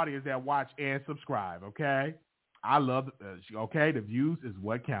to my audience that watch and subscribe. Okay, I love okay, the views is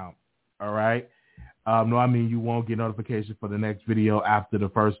what count. All right. No, I mean you won't get notifications for the next video after the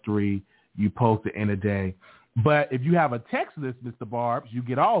first 3 you post it in a day. But if you have a text list, Mr. Barbs, you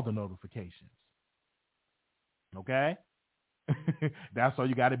get all the notifications. Okay, that's all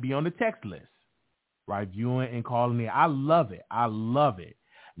you got to be on the text list. Right, viewing and calling in. I love it. I love it.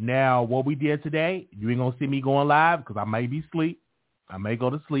 Now, what we did today, you ain't going to see me going live because I may be asleep. I may go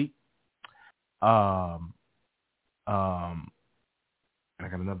to sleep. I got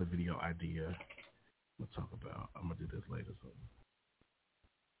another video idea. We'll talk about. I'm going to do this later.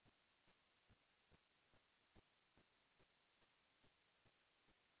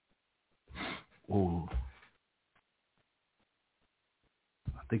 Ooh.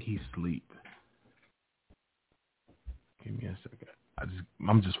 I think he's asleep. Give me a second.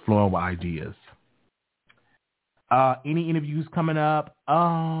 I'm just flowing with ideas. Any interviews coming up?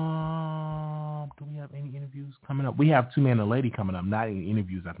 Do we have any interviews coming up? We have 2 Men and a Lady coming up. Not any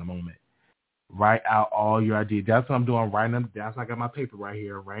interviews at the moment. Write out all your ideas. That's what I'm doing. Writing them. That's why I got my paper right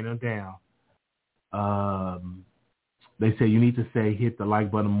here. Writing them down. They say you need to say hit the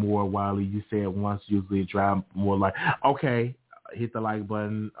like button more, Wiley. You say it once, usually drive more like. Okay, hit the like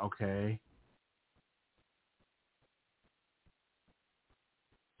button. Okay.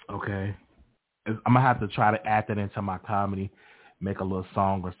 Okay. I'm going to have to try to add that into my comedy, make a little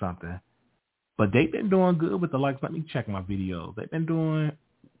song or something. But they've been doing good with the likes. Let me check my videos. They've been doing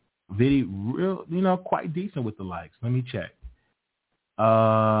real, quite decent with the likes. Let me check.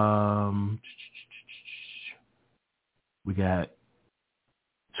 We got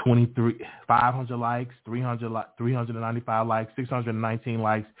 500 likes, 395 likes, 619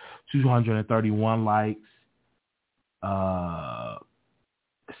 likes, 231 likes,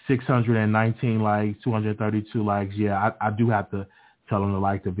 619 likes, 232 likes. Yeah, I do have to tell them to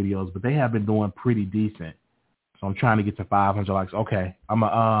like the videos, but they have been doing pretty decent. So I'm trying to get to 500 likes. Okay, I'm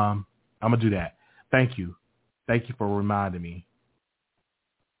gonna do that. Thank you for reminding me.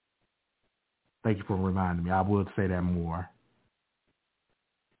 Thank you for reminding me. I will say that more.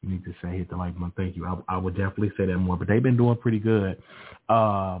 You need to say hit the like button. Thank you. I would definitely say that more. But they've been doing pretty good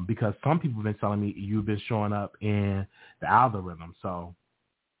because some people have been telling me you've been showing up in the algorithm. So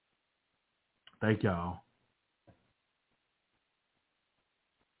thank y'all.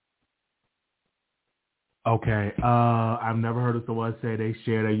 Okay. I've never heard of someone say they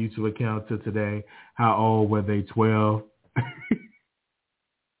share their YouTube account till today. How old were they? 12?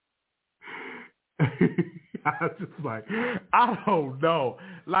 I was just like, I don't know.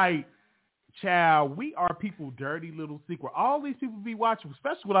 Like, child, we are people dirty little secret. All these people be watching,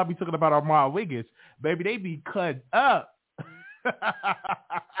 especially when I be talking about our Armand Wiggins, baby, they be cut up.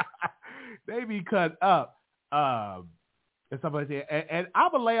 They be cut up. And stuff like that. And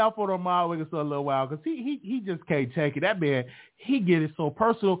I'm going to lay off on Armand Wiggins for a little while because he just can't take it. That man, he get it so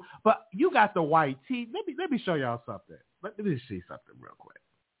personal. But you got the white teeth. Let me show y'all something. Let me see something real quick.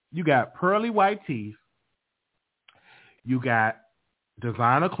 You got pearly white teeth. You got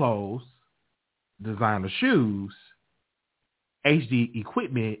designer clothes, designer shoes, HD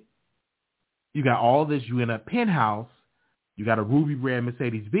equipment. You got all this. You in a penthouse. You got a ruby red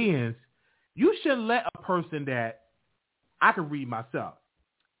Mercedes-Benz. You should let a person that I can read myself.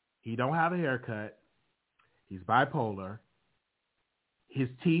 He don't have a haircut. He's bipolar. His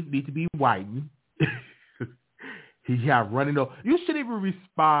teeth need to be whitened. He have running nose. You shouldn't even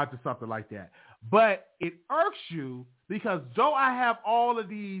respond to something like that. But it irks you because though I have all of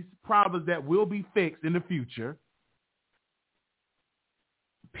these problems that will be fixed in the future,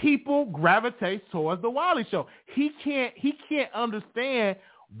 people gravitate towards the Wiley Show. He can't understand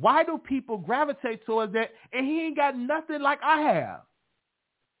why do people gravitate towards that, and he ain't got nothing like I have.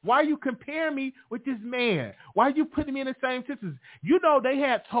 Why are you comparing me with this man? Why are you putting me in the same sentence? You know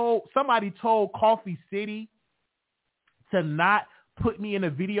somebody told Coffee City to not put me in a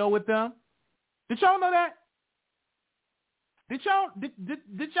video with them. Did y'all know that? Did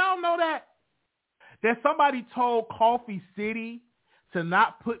y'all know that? That somebody told Coffee City to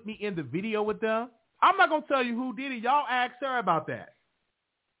not put me in the video with them? I'm not going to tell you who did it. Y'all ask her about that.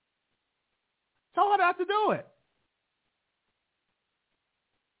 Told her not to do it.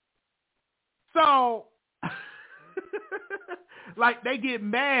 So, like, they get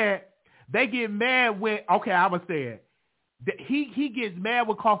mad. They get mad when, okay, I was saying, he gets mad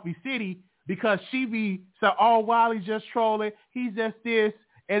with Coffee City because she be so, oh, Wiley's just trolling. He's just this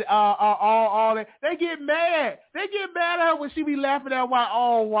and all that. They get mad. They get mad at her when she be laughing at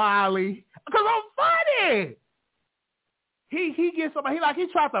Wiley. Because I'm funny. He gets somebody, he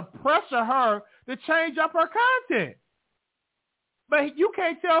tries to pressure her to change up her content. But you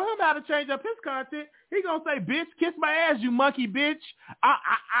can't tell him how to change up his content. He gonna say, "Bitch, kiss my ass, you monkey bitch.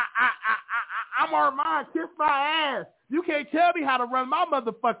 I'm Armand, kiss my ass. You can't tell me how to run my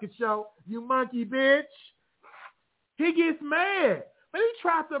motherfucking show, you monkey bitch." He gets mad, but he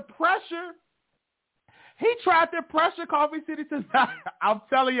tried to pressure Coffee City to. I'm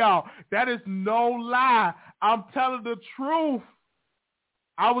telling y'all, that is no lie. I'm telling the truth.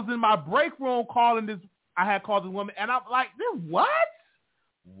 I was in my break room calling this. I had called this woman, and I'm like, "This what?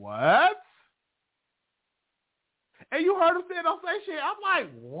 What?" And you heard him say, "Don't say shit." I'm like,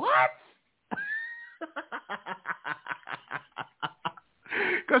 "What?"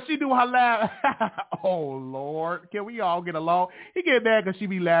 Because she knew her laugh. Oh, Lord. Can we all get along? He get mad because she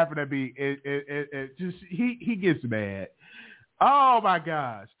be laughing at me. He gets mad. Oh, my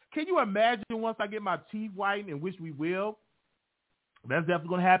gosh. Can you imagine once I get my teeth whitened, and which we will? That's definitely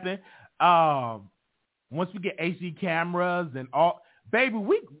going to happen. Once we get HD cameras and all, baby,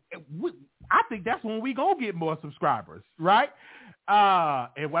 I think that's when we gonna get more subscribers, right?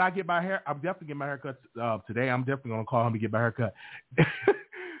 And when I get my hair, I'm definitely getting my haircut today. I'm definitely gonna call him to get my haircut.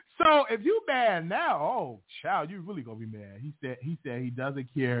 So if you mad now, oh child, you really gonna be mad. He said he doesn't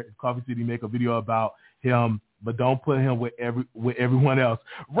care if Coffee City make a video about him, but don't put him with everyone else,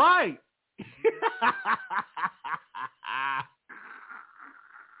 right?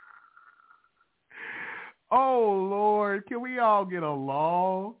 Oh, Lord, can we all get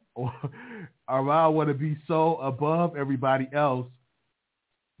along? Or I want to be so above everybody else.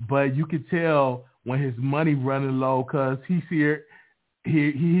 But you can tell when his money running low because he's here,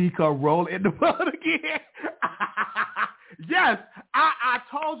 he come roll in the mud again. Yes, I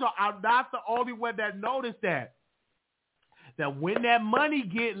told y'all I'm not the only one that noticed that. That when that money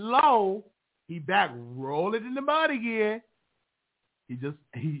get low, he back rolling in the mud again. He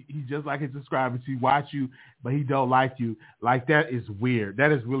just like his subscribers. He watch you, but he don't like you. Like, that is weird.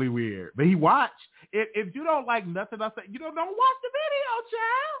 That is really weird. But he watch. If you don't like nothing I say, you don't watch the video,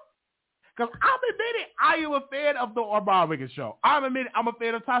 child. Because I'm admitting I am a fan of the Armand Wiggins show. I'm a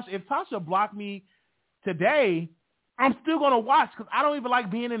fan of Tasha. If Tasha blocked me today, I'm still gonna watch because I don't even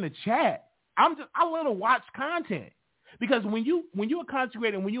like being in the chat. I want to watch content because when you're a content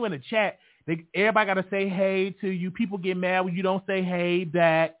creator and when you're in the chat. Everybody got to say hey to you. People get mad when you don't say hey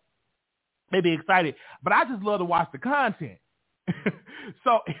back. They be excited. But I just love to watch the content.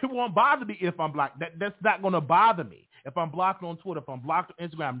 So it won't bother me if I'm blocked. That's not going to bother me. If I'm blocked on Twitter, if I'm blocked on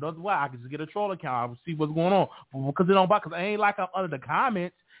Instagram, that's why I can just get a troll account. I will see what's going on. Because it don't bother. Because I ain't like I'm under the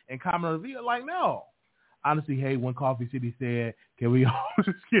comments and comment on the video. Like, no. Honestly, hey, when Coffee City said, can we all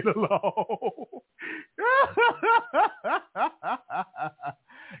just get along?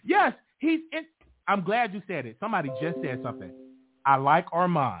 Yes. I'm glad you said it. Somebody just said something. I like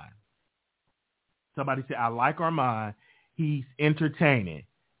Armand. Somebody said, I like Armand. He's entertaining.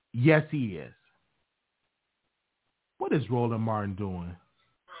 Yes, he is. What is Roland Martin doing?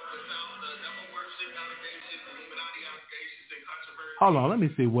 Hold on, let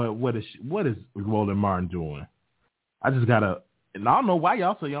me see what is Roland Martin doing. I just gotta, and I don't know why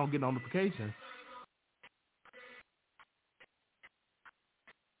y'all don't get notifications.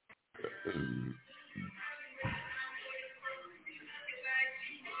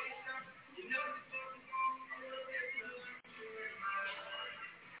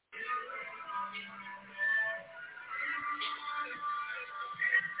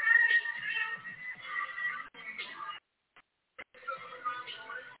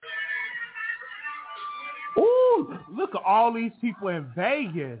 Look at all these people in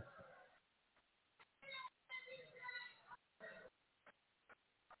Vegas.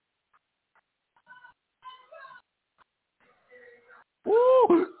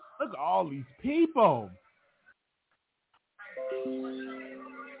 Woo! Look at all these people.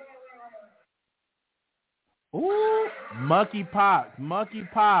 Ooh, monkeypox.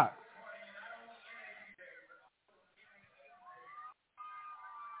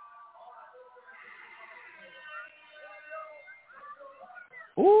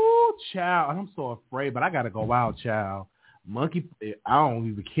 Ooh, child. I'm so afraid, but I gotta go out, child. Monkey, I don't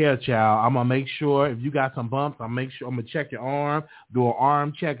even care, child. I'm gonna make sure if you got some bumps, I'm gonna check your arm, do an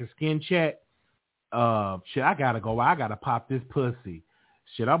arm check, a skin check. Shit, I gotta go. I gotta pop this pussy.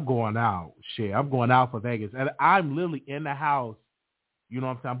 Shit, I'm going out. Shit, I'm going out for Vegas, and I'm literally in the house. You know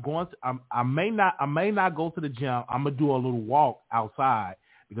what I'm saying? I may not go to the gym. I'm gonna do a little walk outside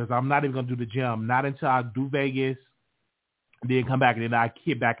because I'm not even gonna do the gym. Not until I do Vegas, then come back and then I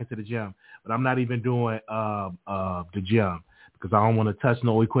get back into the gym. But I'm not even doing the gym because I don't want to touch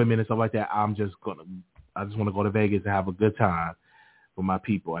no equipment and stuff like that. I just want to go to Vegas and have a good time with my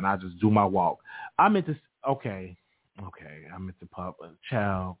people, and I just do my walk. I'm into pop a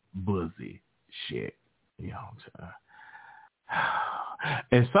child buzzy shit. You know what I'm saying?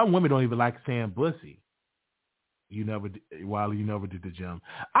 And some women don't even like saying bussy. You never did the gym.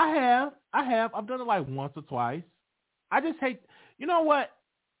 I have. I've done it like once or twice. I just hate. You know what?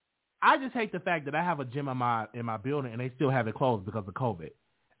 I just hate the fact that I have a gym in my building and they still have it closed because of COVID.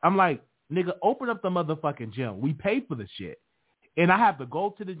 I'm like, nigga, open up the motherfucking gym. We pay for the shit, and I have to go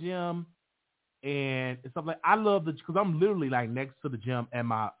to the gym and stuff like. I love because I'm literally like next to the gym at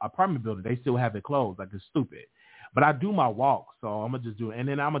my apartment building. They still have it closed. Like, it's stupid. But I do my walk, so I'm gonna just do it, and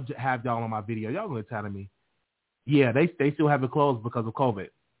then I'm gonna have y'all on my video. Y'all gonna tell me, yeah, they still have it closed because of COVID.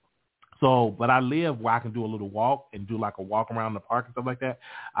 So, but I live where I can do a little walk and do like a walk around the park and stuff like that.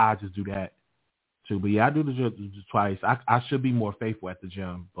 I just do that too. But yeah, I do the gym twice. I should be more faithful at the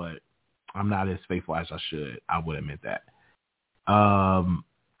gym, but I'm not as faithful as I should. I would admit that.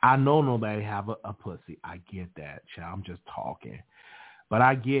 I know nobody have a pussy. I get that, child. I'm just talking. But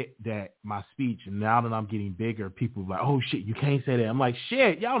I get that my speech, and now that I'm getting bigger, people are like, oh, shit, you can't say that. I'm like,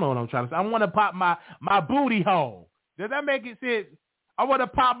 shit, y'all know what I'm trying to say. I want to pop my booty hole. Does that make it sense? I want to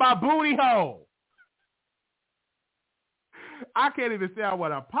pop my booty hole. I can't even say I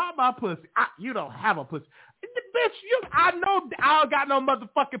want to pop my pussy. You don't have a pussy. Bitch, I know I don't got no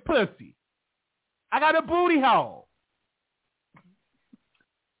motherfucking pussy. I got a booty hole.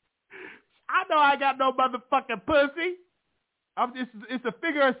 I know I got no motherfucking pussy. It's a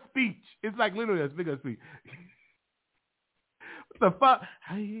figure of speech. It's like literally a figure of speech. What the fuck?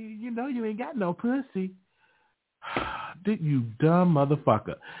 You know you ain't got no pussy. Did you dumb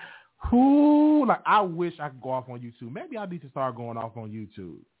motherfucker? Who? Like, I wish I could go off on YouTube. Maybe I need to start going off on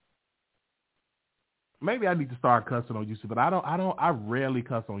YouTube. Maybe I need to start cussing on YouTube, but I rarely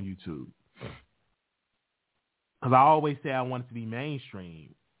cuss on YouTube. Because I always say I want it to be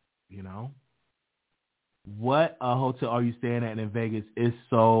mainstream, you know? What hotel are you staying at in Vegas? It is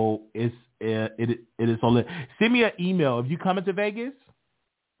so lit. Send me an email if you coming to Vegas.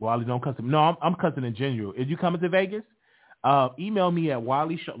 Wiley, don't cuss. No, I'm cussing in general. If you coming to Vegas, email me at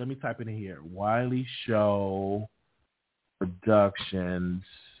Wiley Show. Let me type it in here. Wiley Show Productions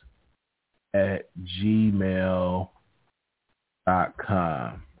at gmail.com.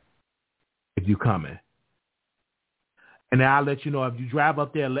 If you coming, and then I'll let you know if you drive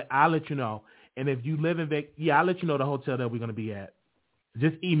up there. I'll let you know. And if you live in Vegas, I'll let you know the hotel that we're going to be at.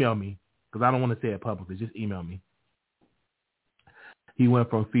 Just email me because I don't want to say it publicly. Just email me. He went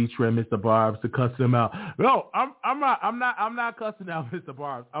from featuring Mr. Barbs to cussing him out. No, I'm not cussing out Mr.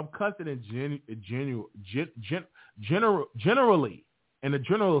 Barbs. I'm cussing in generally, in a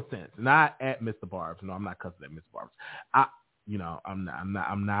general sense, not at Mr. Barbs. No, I'm not cussing at Mr. Barbs. I'm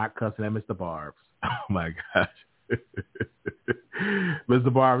not cussing at Mr. Barbs. Oh my gosh.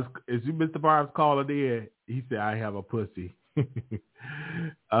 Mr. Barbs, is you Mr. Barbs calling in? He said, I have a pussy. You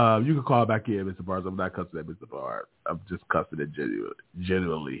can call back in, Mr. Barbs. I'm not cussing at Mr. Barbs. I'm just cussing it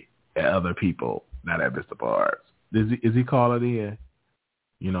generally at other people, not at Mr. Barbs. Is he calling in?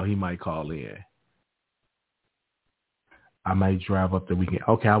 You know, he might call in. I might drive up the weekend.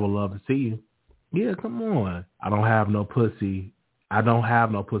 Okay, I would love to see you. Yeah, come on. I don't have no pussy.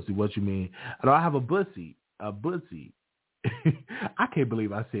 What you mean? I don't have a bussy. A bussy. I can't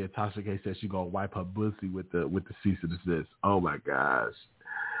believe I said Tasha K said she gonna wipe her bussy with the cease and desist. Oh my gosh.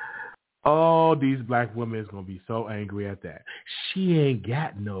 Oh, these black women is gonna be so angry at that. She ain't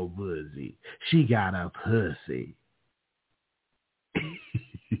got no bussy. She got a pussy.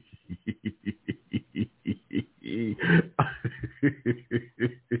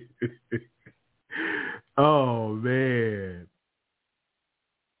 Oh man.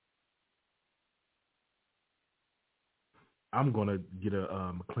 I'm gonna get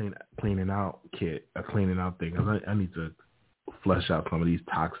a cleaning out kit, a cleaning out thing. I need to flush out some of these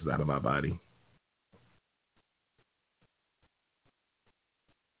toxins out of my body.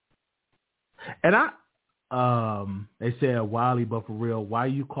 And they said Wiley, but for real, why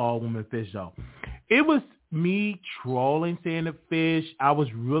you call women fish though? It was me trolling saying the fish. I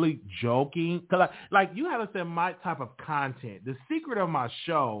was really joking because you have to say my type of content. The secret of my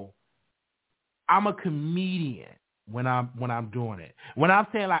show, I'm a comedian. When I'm doing it, when I'm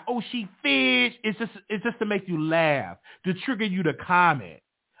saying like, oh, she fish, it's just to make you laugh, to trigger you to comment.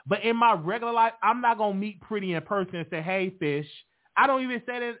 But in my regular life, I'm not gonna meet pretty in person and say, hey, fish. I don't even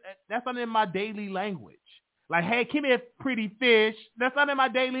say that. That's not in my daily language. Like, hey, come here, pretty fish. That's not in my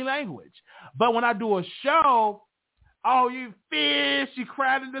daily language. But when I do a show, oh, you fish, you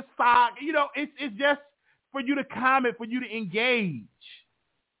cried in the sock. You know, it's just for you to comment, for you to engage.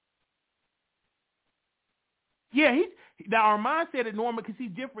 Yeah, now Armand said it normal because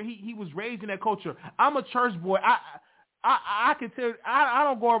he's different. He was raised in that culture. I'm a church boy. I can tell. I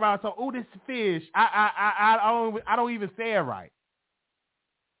don't go around saying, "Oh, this fish." I don't even say it right.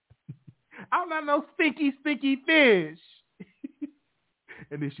 I'm not no stinky fish.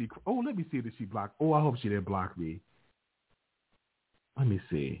 And then let me see. Did she block? Oh, I hope she didn't block me. Let me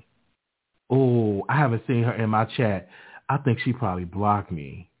see. Oh, I haven't seen her in my chat. I think she probably blocked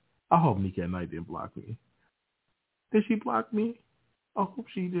me. I hope Nika at Night didn't block me. Did she block me? I hope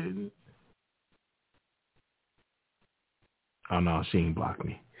she didn't. Oh, no, she ain't blocked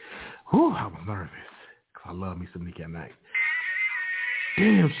me. Whew, I was nervous. Because I love me some Nika at Night.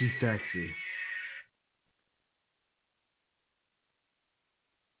 Damn, she's sexy.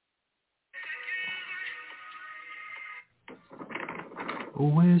 Oh,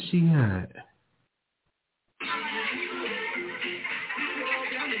 where's she at?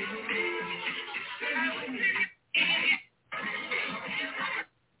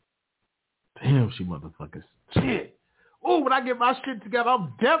 Damn, she motherfuckers. Shit. Ooh, when I get my shit together,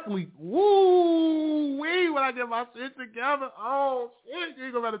 I'm definitely, woo-wee, when I get my shit together. Oh, shit, you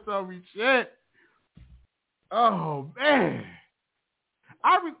ain't gonna better tell me shit. Oh, man.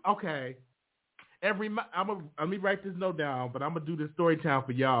 Okay. Let me write this note down, but I'm going to do this story time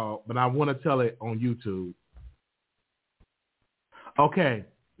for y'all, but I want to tell it on YouTube. Okay,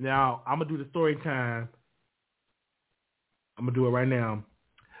 now I'm going to do the story time. I'm going to do it right now.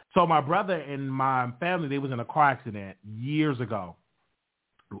 So my brother and my family, they was in a car accident years ago.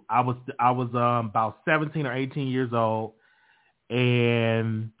 I was about 17 or 18 years old.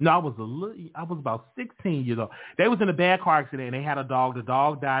 And no, I was about 16 years old. They was in a bad car accident and they had a dog. The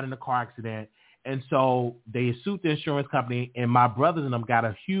dog died in the car accident. And so they sued the insurance company, and my brothers and them got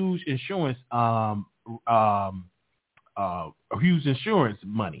a huge insurance,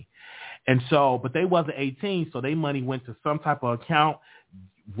 money. And so, but they wasn't 18, so their money went to some type of account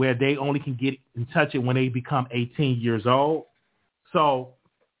where they only can get in touch it when they become 18 years old. So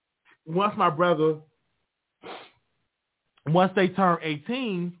once they turned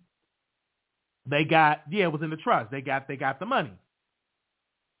 18, it was in the trust. They got the money.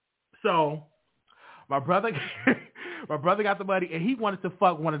 So my brother got the money, and he wanted to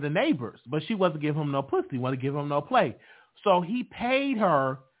fuck one of the neighbors, but she wasn't giving him no pussy, wasn't giving him no play. So he paid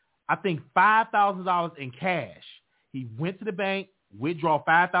her, I think, $5,000 in cash. He went to the bank, withdraw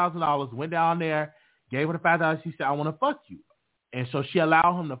 $5,000, went down there, gave her the $5,000. She said, "I want to fuck you," and so she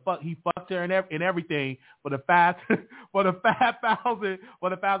allowed him to fuck. He fucked her and everything for the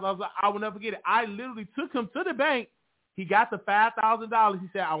 $5,000. I will never forget it. I literally took him to the bank. He got the $5,000. He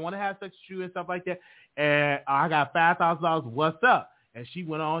said, "I want to have sex with you," and stuff like that. And I got $5,000. What's up? And she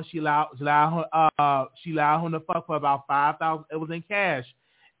went on. She allowed him to fuck for about $5,000. It was in cash,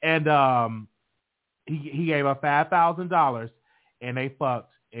 and he gave her $5,000, and they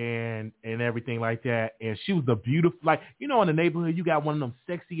fucked and everything like that. And she was the beautiful, like, you know, in the neighborhood, you got one of them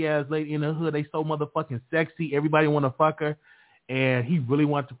sexy ass lady in the hood. They so motherfucking sexy. Everybody want to fuck her. And he really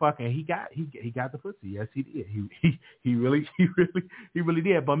wanted to fuck her, and he got the pussy. Yes, he did. He really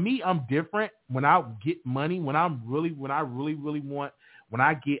did. But me, I'm different. When I get money, when I really want, when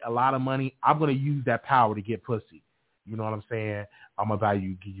I get a lot of money, I'm gonna use that power to get pussy. You know what I'm saying? I'm gonna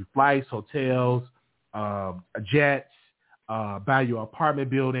give you flights, hotels, jets, buy you apartment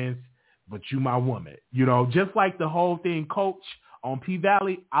buildings, but you my woman. You know, just like the whole thing, Coach on P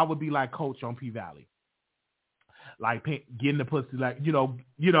Valley, I would be like Coach on P Valley. Like getting the pussy, like, you know,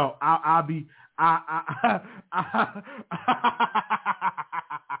 I'll be,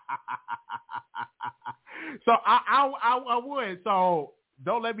 So I would. So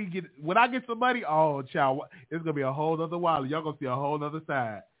don't let me get, when I get some money, oh, child, it's going to be a whole other while. Y'all going to see a whole other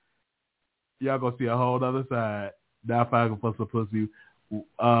side. Y'all going to see a whole other side. Now if I can put some pussy,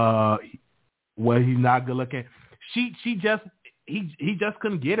 where he's not good looking. He just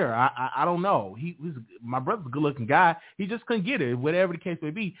couldn't get her. I don't know. He was, my brother's a good looking guy. He just couldn't get her. Whatever the case may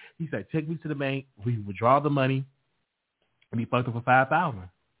be, he said, take me to the bank. We withdraw the money, and he fucked her for $5,000.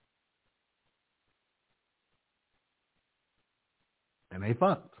 And they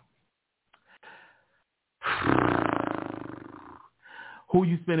fucked. Who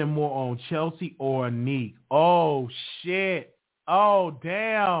you spending more on, Chelsea or Neek? Oh shit. Oh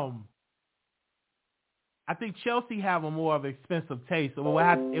damn. I think Chelsea have a more of expensive taste. So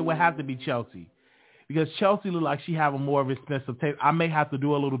it would have to be Chelsea. Because Chelsea look like she have a more of expensive taste. I may have to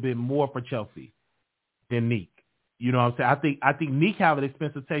do a little bit more for Chelsea than Neek. You know what I'm saying? I think Neek have an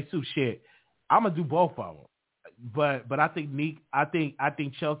expensive taste too. Shit. I'm gonna do both of them. But I think Neek, I think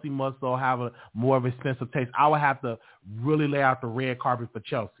Chelsea must though have a more of expensive taste. I would have to really lay out the red carpet for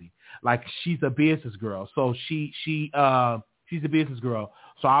Chelsea. Like she's a business girl, so she's a business girl.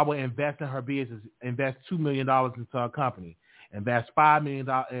 So I would invest in her business, invest $2 million into her company, invest $5 million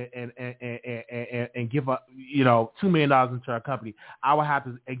and give her $2 million into her company. I would have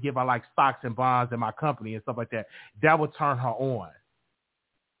to give her like stocks and bonds in my company and stuff like that. That would turn her on,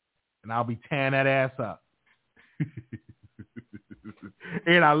 and I'll be tearing that ass up.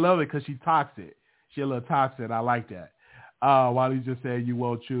 And I love it because she's toxic. She's a little toxic. I like that. While he just said you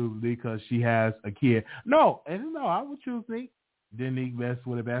won't choose Neek because she has a kid. No, I would choose Neek. Then Neek mess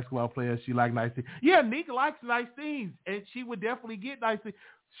with a basketball player. She like nice things. Yeah, Neek likes nice things, and she would definitely get nice things.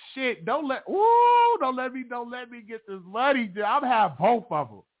 Shit, don't let me get this money. Dude. I'll have both of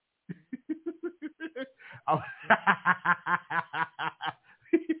them.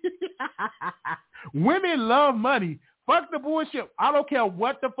 Women love money. Fuck the bullshit. I don't care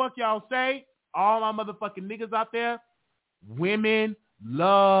what the fuck y'all say. All my motherfucking niggas out there. Women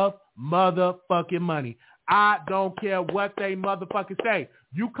love motherfucking money. I don't care what they motherfucking say.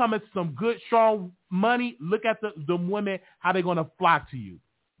 You come at some good, strong money, look at the women, how they going to flock to you.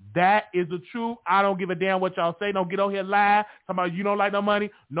 That is the truth. I don't give a damn what y'all say. Don't get on here lie. Talking about you don't like no money.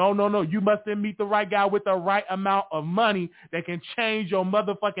 No. You must then meet the right guy with the right amount of money that can change your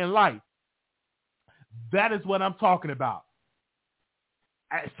motherfucking life. That is what I'm talking about.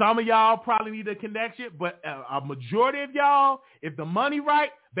 Some of y'all probably need a connection, but a majority of y'all, if the money right,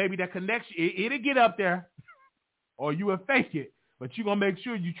 baby, that connection, it'll get up there. Or you will fake it. But you're going to make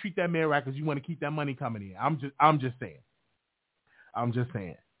sure you treat that man right because you want to keep that money coming in. I'm just saying.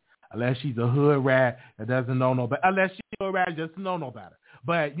 Unless she's a hood rat that doesn't know no better. Unless she's a hood rat that doesn't know no better.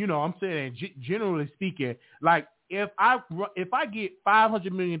 But, I'm saying, generally speaking, like, if I get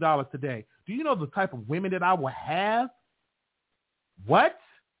 $500 million today, do you know the type of women that I will have? What?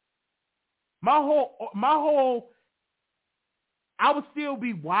 My whole, I would still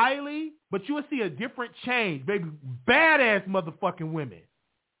be wily, but you would see a different change, baby. Badass motherfucking women.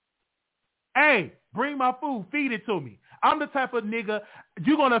 Hey, bring my food, feed it to me. I'm the type of nigga,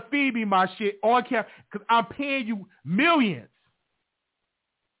 you're going to feed me my shit on camera because I'm paying you millions.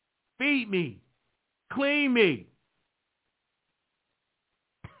 Feed me. Clean me.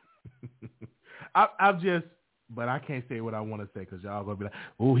 I'm just, but I can't say what I want to say because y'all going to be like,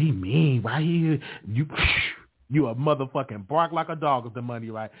 oh, he mean. Why you a motherfucking bark like a dog with the money,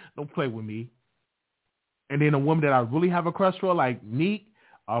 right? Don't play with me. And then a woman that I really have a crush for, like Neek,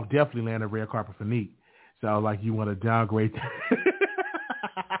 I'll definitely land a red carpet for Neek. Sounds like you want to downgrade.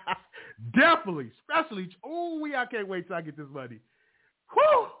 Definitely, especially, I can't wait till I get this money.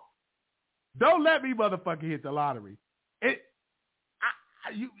 Whew. Don't let me motherfucking hit the lottery.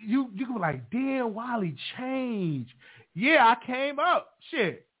 You can be like, damn, Wally changed. Yeah, I came up.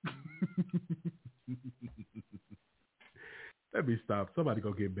 Shit. Let me stop. Somebody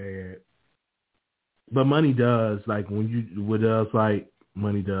go get bad. But money does, like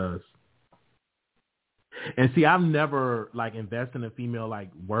money does. And see, I've never like invested in a female like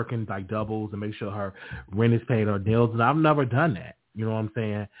working like doubles and make sure her rent is paid or deals, and I've never done that. You know what I'm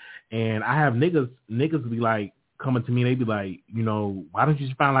saying? And I have niggas be like coming to me, they be like, why don't you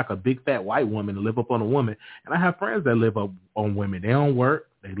just find like a big fat white woman to live up on a woman? And I have friends that live up on women. They don't work,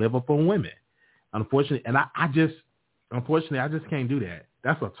 they live up on women. Unfortunately, and I just can't do that.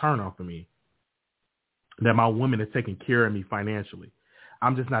 That's a turn off for me. That my woman is taking care of me financially.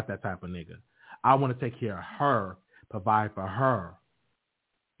 I'm just not that type of nigga. I want to take care of her, provide for her.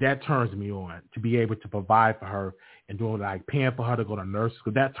 That turns me on, to be able to provide for her and doing like paying for her to go to nurse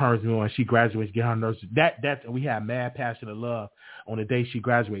school. That turns me on. She graduates, get her nurse. That's we have mad passion and love on the day she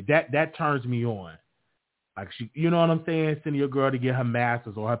graduates. That turns me on. Like you know what I'm saying? Sending your girl to get her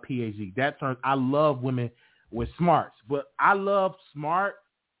master's or her PhD. That turns. I love women with smarts, but I love smart,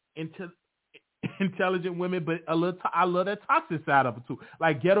 intelligent women. But I love that toxic side of it too.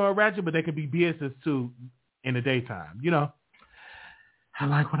 Like ghetto and ratchet, but they can be business too in the daytime. You know, I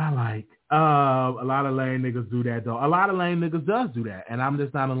like what I like. A lot of lame niggas do that though. A lot of lame niggas does do that, and I'm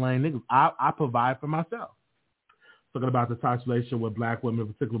just not a lame nigga. I provide for myself. Talking about the toxic relationship with black women,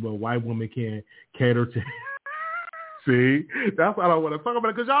 particularly but white women can cater to. See, that's why I don't want to talk about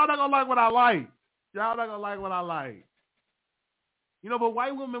it because y'all not gonna like what I like. Y'all not gonna like what I like. You know, but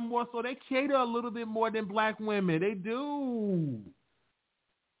white women more so they cater a little bit more than black women. They do.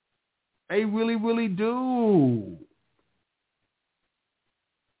 They really, really do.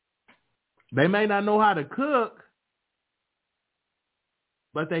 They may not know how to cook,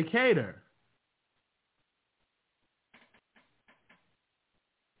 but they cater.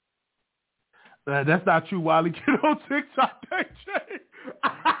 That's not true, Wally. Get on TikTok, DJ.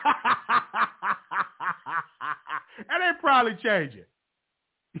 And they probably change it.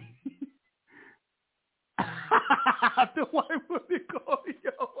 The white women go,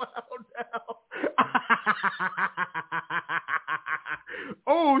 yo, now.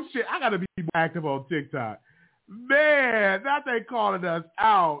 Oh, shit. I got to be active on TikTok. Man, that they calling us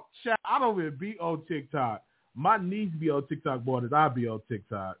out. I don't even be on TikTok. My niece be on TikTok more than I be on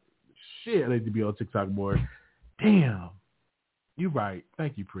TikTok. Shit, I need to be on TikTok more. Damn. You right.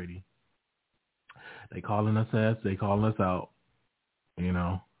 Thank you, pretty. They calling us ass. They calling us out. You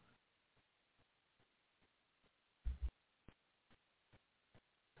know.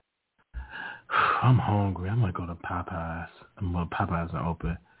 I'm hungry. I'm gonna go to Popeyes. Popeyes are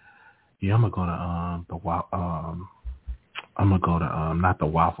open. Yeah, I'm gonna go to I'm gonna go to not the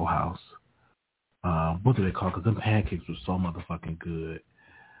Waffle House. What do they call it? Because them pancakes were so motherfucking good.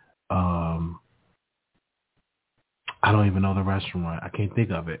 I don't even know the restaurant. I can't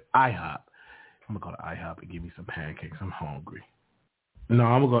think of it. IHOP. I'm gonna go to IHOP and give me some pancakes. I'm hungry. No,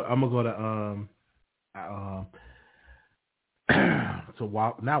 I'm gonna go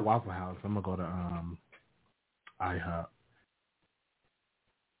to not Waffle House. I'm gonna go to IHOP.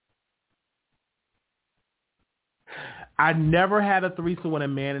 I never had a threesome with a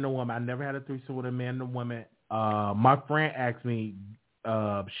man and a woman. I never had a threesome with a man and a woman. My friend asked me.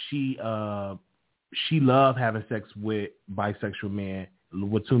 She loved having sex with bisexual men,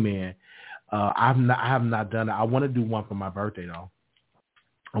 with two men. I have not done it. I want to do one for my birthday though.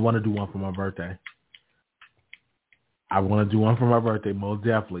 I want to do one for my birthday. Most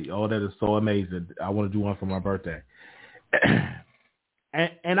definitely. Oh, that is so amazing. I want to do one for my birthday.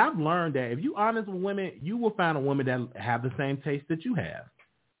 and I've learned that if you're honest with women, you will find a woman that have the same taste that you have.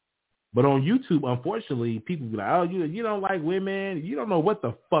 But on YouTube, unfortunately, people be like, oh, you don't like women. You don't know what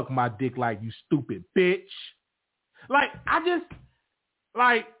the fuck my dick like, you stupid bitch. Like,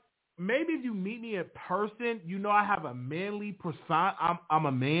 maybe if you meet me in person, you know I have a manly persona. I'm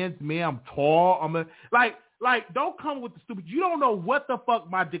a man's man. I'm tall. Like, don't come with the stupid. You don't know what the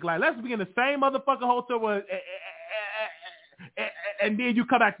fuck my dick like. Let's be in the same motherfucking hotel and then you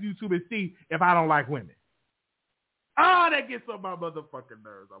come back to YouTube and see if I don't like women. That gets on my motherfucking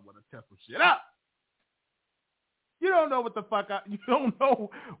nerves. I want to test some shit up. You don't know what the fuck you don't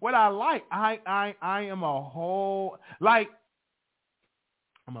know what I like. I am a whole, like,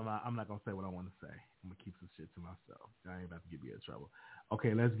 I'm not going to say what I want to say. I'm going to keep some shit to myself. I ain't about to get me in trouble.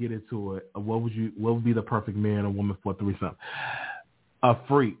 Okay, let's get into it. What would be the perfect man or woman for a threesome? A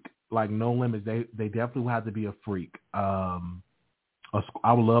freak, like no limits. They definitely would have to be a freak.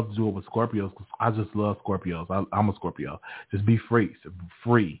 I would love to do it with Scorpios because I just love Scorpios. I'm a Scorpio. Just be freaks,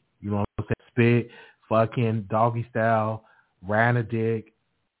 free. You know what I'm saying? Spit, fucking, doggy style, ran a dick.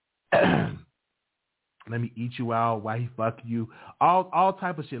 Let me eat you out while he fuck you. All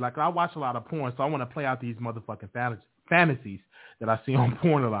type of shit. Like I watch a lot of porn, so I want to play out these motherfucking fantasies that I see on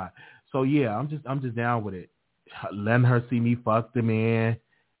porn a lot. So yeah, I'm just down with it. Letting her see me fuck the man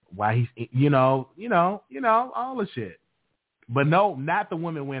while he's you know all the shit. But no, not the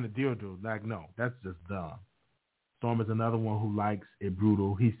woman wearing a dildo. Like, no, that's just dumb. Storm is another one who likes it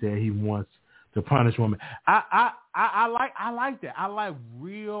brutal. He said he wants to punish women. I like that. I like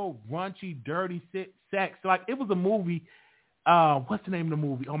real raunchy, dirty sex. Like it was a movie. What's the name of the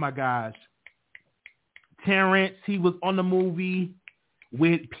movie? Oh my gosh, Terrence. He was on the movie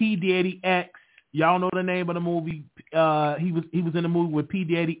with P. Diddy X. Y'all know the name of the movie. He was in the movie with P.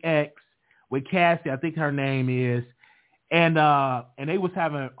 Diddy X with Cassie. I think her name is. And they was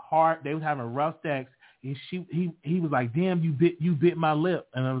having rough sex, and he was like, "Damn, you bit my lip,"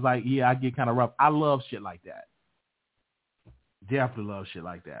 and I was like, "Yeah, I get kind of rough." I love shit like that. Definitely love shit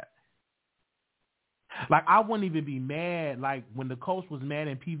like that. Like, I wouldn't even be mad. Like, when the coach was mad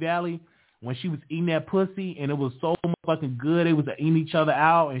in P-Valley, when she was eating that pussy, and it was so fucking good, they was eating each other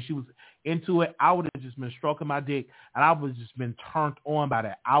out, and she was into it, I would have just been stroking my dick, and I would have just been turned on by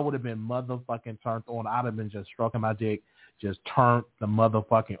that. I would have been motherfucking turned on. I'd have been just stroking my dick, just turned the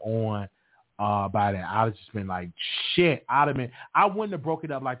motherfucking on by that. I'd have just been like, shit. I wouldn't have broke it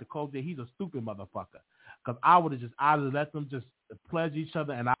up like the coach did. He's a stupid motherfucker. Because I'd have let them just pledge each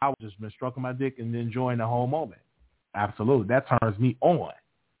other, and I would have just been stroking my dick and enjoying the whole moment. Absolutely. That turns me on.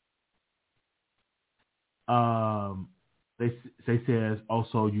 They says,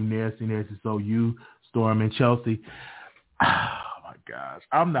 also, you nasty, so you, Storm, and Chelsea. Oh, my gosh.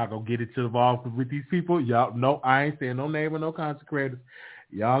 I'm not going to get into involved with these people. Y'all, no, I ain't saying no name or no consecrators.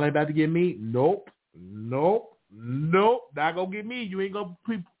 Y'all ain't about to get me. Nope. Not going to get me. You ain't going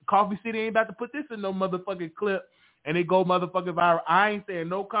to, Coffee City ain't about to put this in no motherfucking clip and it go motherfucking viral. I ain't saying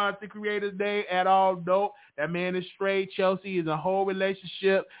no content creators day at all. Nope. That man is straight. Chelsea is a whole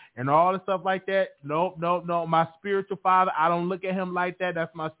relationship and all the stuff like that. Nope. My spiritual father, I don't look at him like that.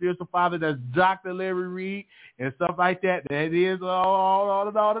 That's my spiritual father. That's Dr. Larry Reed and stuff like that. That is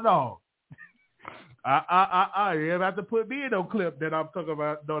all. You have to put me in no clip that I'm talking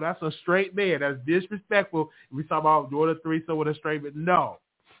about. No, that's a straight man. That's disrespectful. We talk about doing a threesome with a straight man. No,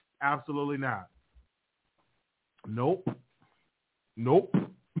 absolutely not. Nope.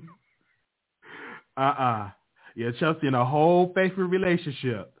 Yeah, Chelsea in a whole faithful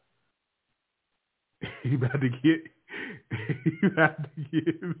relationship. You about to get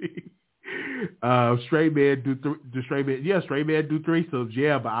me. Straight man do straight man do threesomes.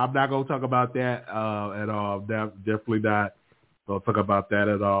 Yeah, but I'm not gonna talk about that at all. Definitely not gonna talk about that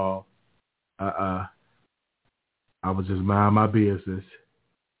at all. I was just mind my business.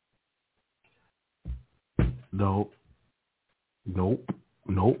 Nope.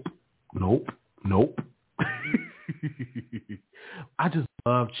 I just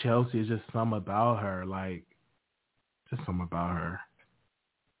love Chelsea. It's just something about her. Like, just something about her.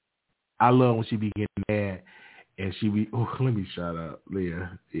 I love when she be getting mad and she be, let me shut up,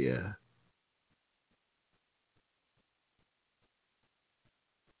 Leah. Yeah.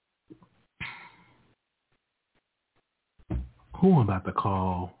 Who I'm about to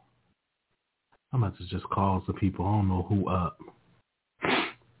call? I'm about to just call some people. I don't know who up.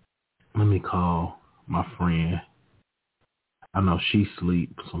 Let me call my friend. I know she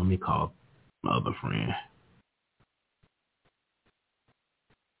sleep, so let me call my other friend.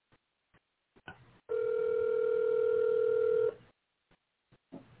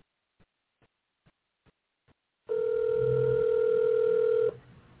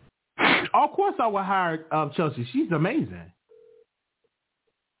 Of course I would hire Chelsea. She's amazing.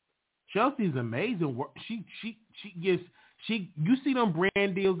 Chelsea's amazing. She gets, you see them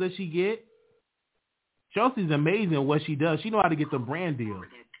brand deals that she get? Chelsea's amazing at what she does. She know how to get the brand deals.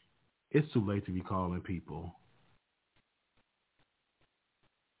 It's too late to be calling people.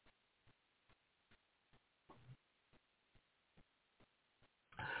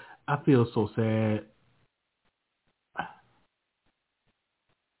 I feel so sad.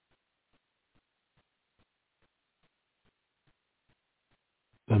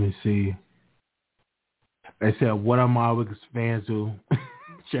 Let me see. They said, what are my biggest fans do?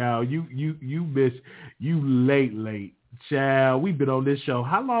 Child, you miss, you late. Child, we've been on this show.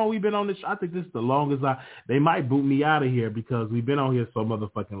 How long we been on this show? I think this is the longest they might boot me out of here because we've been on here so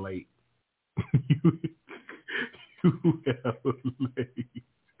motherfucking late. You hell late.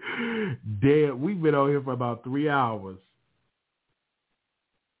 Damn, we've been on here for about 3 hours.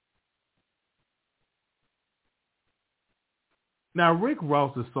 Now, Rick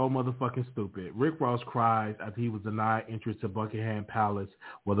Ross is so motherfucking stupid. Rick Ross cries after he was denied entry to Buckingham Palace,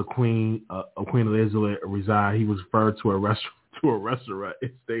 where the Queen Elizabeth resides. He was referred to a restaurant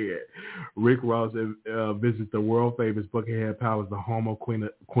instead. Rick Ross visits the world-famous Buckingham Palace, the home of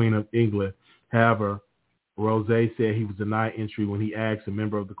Queen of England. However, Rosé said he was denied entry when he asked a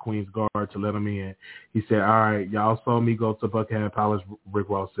member of the Queen's Guard to let him in. He said, all right, y'all saw me go to Buckingham Palace, Rick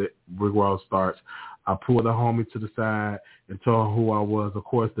Ross starts. I pulled the homie to the side and told him who I was, of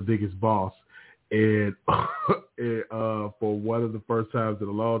course, the biggest boss. And, for one of the first times in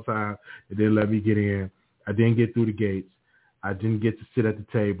a long time, they didn't let me get in. I didn't get through the gates. I didn't get to sit at the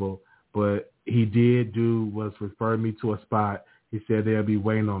table. But he did was refer me to a spot. He said they'll be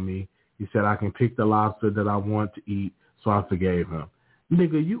waiting on me. He said I can pick the lobster that I want to eat, so I forgave him.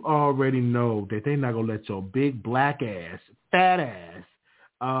 Nigga, you already know that they're not going to let your big black ass, fat ass,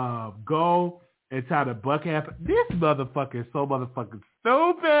 go and try to Buckingham. This motherfucker is so motherfucking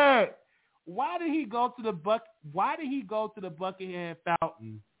stupid. Why did he go to the Buckingham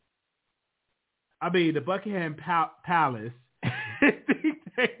Fountain? the Buckingham Palace.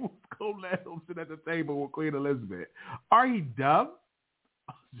 They was gonna let him sit at the table with Queen Elizabeth. Are he dumb?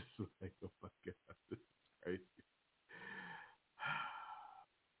 I was just like, oh my God, this is crazy.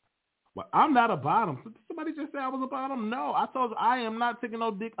 Well, I'm not a bottom. Somebody just said I was a bottom. No, I told you I am not taking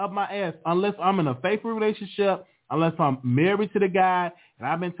no dick up my ass unless I'm in a faithful relationship, unless I'm married to the guy and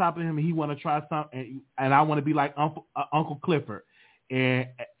I've been talking to him and he want to try something and I want to be like Uncle Clifford and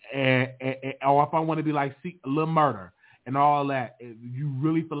or if I want to be like Lil Murder and all that. You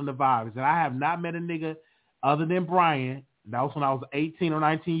really feeling the vibes. And I have not met a nigga other than Brian. That was when I was 18 or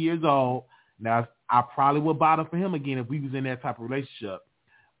 19 years old. Now, I probably would bottom for him again if we was in that type of relationship.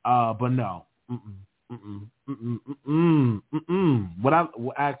 But no. Would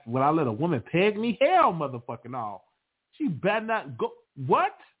I let a woman peg me? Hell, motherfucking no. She better not go.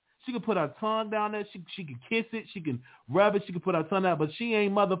 What? She can put her tongue down there. She can kiss it. She can rub it. She can put her tongue out. But she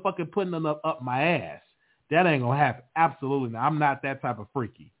ain't motherfucking putting it up my ass. That ain't gonna happen. Absolutely not. I'm not that type of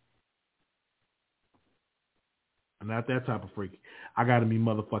freaky. I'm not that type of freaky. I gotta be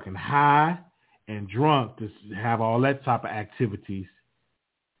motherfucking high and drunk to have all that type of activities.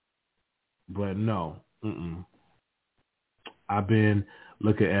 But no. I've been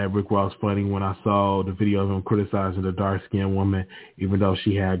looking at Rick Ross funny when I saw the video of him criticizing the dark-skinned woman, even though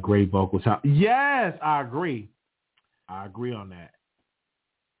she had great vocal talent. Yes, I agree. I agree on that.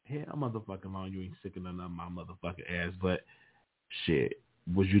 Hell, motherfucking long, you ain't sicking enough my motherfucking ass. But shit,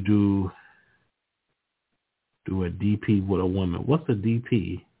 would you do a DP with a woman? What's a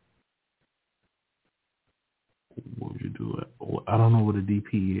DP? What would you do it? I don't know what a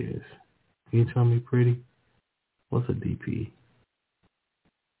DP is. Can you tell me, pretty? What's a DP?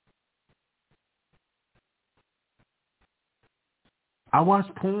 I watch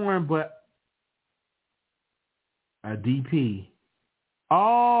porn, but a DP.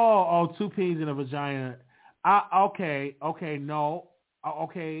 Oh, 2 peas in a vagina. Okay, no.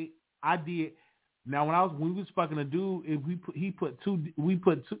 Okay, I did. Now when we was fucking a dude, it was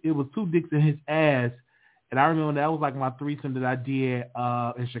 2 dicks in his ass. And I remember that was like my threesome that I did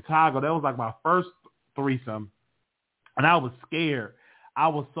in Chicago. That was like my first threesome. And I was scared. I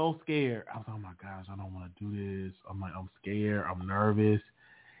was so scared. I was like, oh my gosh, I don't want to do this. I'm scared. I'm nervous.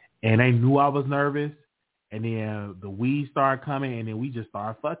 And they knew I was nervous. And then the weed started coming, and then we just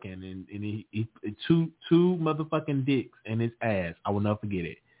started fucking. And he two motherfucking dicks in his ass. I will never forget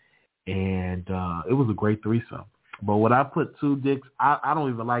it. And it was a great threesome. But when I put 2 dicks, I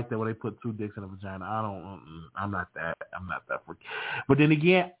don't even like that when they put 2 dicks in a vagina. I'm not that freaky. But then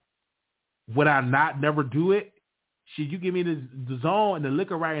again, would I never do it? Shit, you give me the zone and the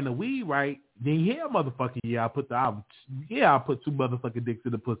liquor right and the weed right, then yeah, motherfucking yeah, I'll put 2 motherfucking dicks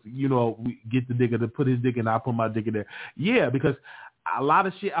in the pussy. You know, we get the nigga to put his dick in, I'll put my dick in there. Yeah, because a lot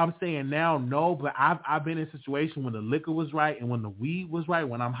of shit I'm saying now, no, but I've been in a situation when the liquor was right and when the weed was right,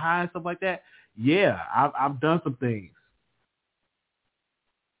 when I'm high and stuff like that. Yeah, I've done some things.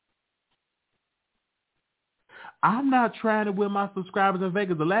 I'm not trying to win my subscribers in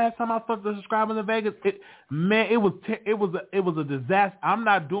Vegas. The last time I fucked the subscribers in Vegas, it was a disaster. I'm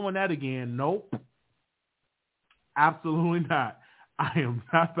not doing that again. Nope. Absolutely not. I am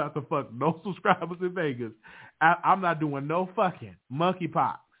not about to fuck no subscribers in Vegas. I'm not doing no fucking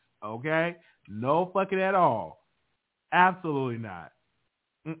monkeypox. Okay? No fucking at all. Absolutely not.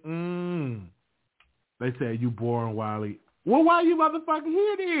 They say you boring, Wiley. Well, why you motherfucking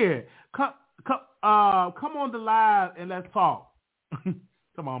here then? Come on the live and let's talk.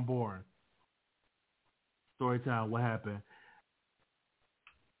 Come on, boring. Story time. What happened?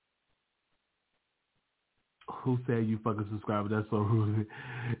 Who said you fucking subscriber? That's so rude.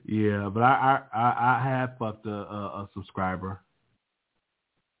 Yeah, but I have fucked a subscriber.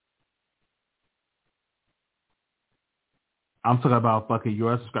 I'm talking about fucking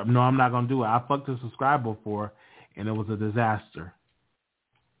your subscriber. No, I'm not gonna do it. I fucked a subscriber before, and it was a disaster.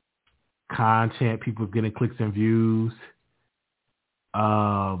 Content, people getting clicks and views.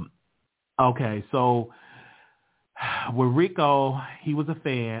 Okay, so with Rico, he was a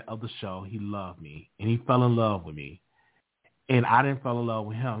fan of the show. He loved me, and he fell in love with me. And I didn't fall in love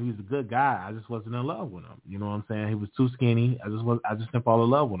with him. He was a good guy. I just wasn't in love with him. You know what I'm saying? He was too skinny. I just didn't fall in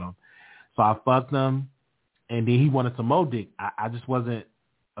love with him. So I fucked him, and then he wanted some more dick. I just wasn't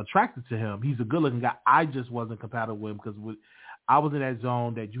attracted to him. He's a good-looking guy. I just wasn't compatible with him because I was in that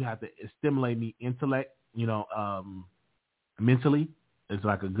zone that you have to stimulate me mentally. It's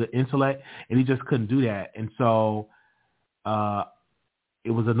like a good intellect, and he just couldn't do that. And so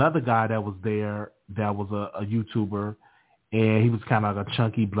it was another guy that was there that was a YouTuber, and he was kind of like a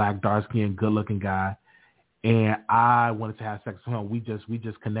chunky, black, dark-skinned, good-looking guy. And I wanted to have sex with him. We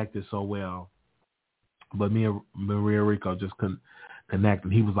just connected so well. But me and Maria Rico just couldn't connect,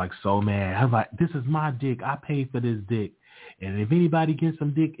 and he was like so mad. I was like, this is my dick. I paid for this dick, and if anybody gets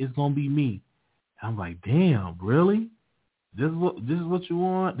some dick, it's gonna be me. I'm like, damn, really? This is what you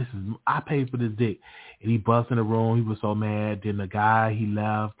want? I paid for this dick. And he bust in the room. He was so mad. Then the guy, he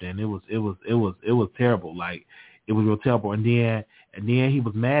left, and it was terrible. Like, it was real terrible. And then he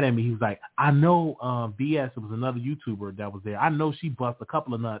was mad at me. He was like, I know BS, it was another YouTuber that was there. I know she bust a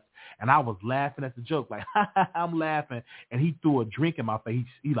couple of nuts. And I was laughing at the joke. Like, I'm laughing. And he threw a drink in my face.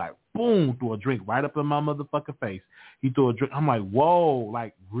 He like, boom, threw a drink right up in my motherfucking face. He threw a drink. I'm like, whoa,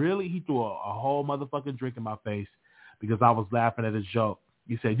 like, really? He threw a whole motherfucking drink in my face because I was laughing at his joke.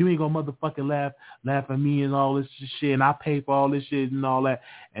 He said, you ain't gonna motherfucking laugh at me and all this shit, and I pay for all this shit and all that.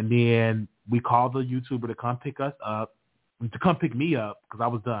 And then we called the YouTuber to come pick me up because I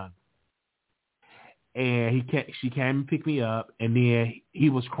was done. And she came and picked me up, and then he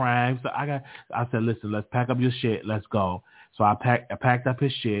was crying. So I said, listen, let's pack up your shit, let's go. So I packed up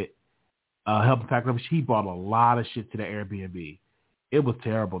his shit, helped him pack up. He brought a lot of shit to the Airbnb. It was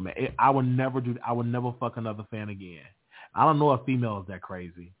terrible, man. I would never fuck another fan again. I don't know if female is that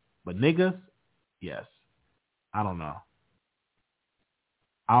crazy, but niggas, yes. I don't know.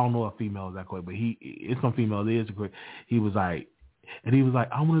 I don't know if female is that crazy, but it's some female that is crazy. He was like,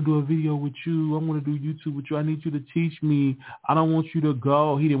 I want to do a video with you. I want to do YouTube with you. I need you to teach me. I don't want you to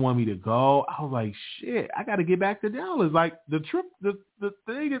go. He didn't want me to go. I was like, shit, I got to get back to Dallas. Like, the trip, the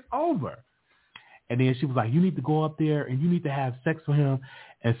thing is over. And then she was like, you need to go up there and you need to have sex with him.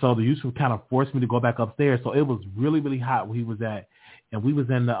 And so the YouTuber kind of forced me to go back upstairs. So it was really, really hot where he was at. And we was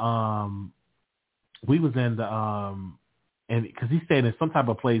in the and because he stayed in some type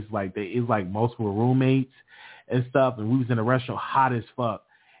of place like it's like multiple roommates and stuff. And we was in a restaurant hot as fuck.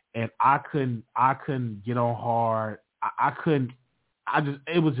 And I couldn't get on hard.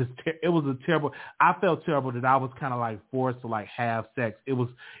 It was a terrible. I felt terrible that I was kind of like forced to like have sex. It was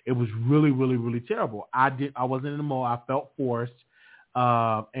really, really, really terrible. I wasn't in the mode. I felt forced,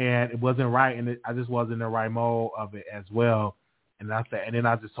 and it wasn't right, and I just wasn't in the right mode of it as well. And then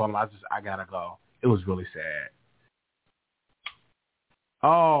I just told him I gotta go. It was really sad.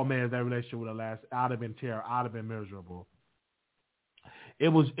 Oh man, if that relationship would have lasted, I'd have been terrible. I'd have been miserable. It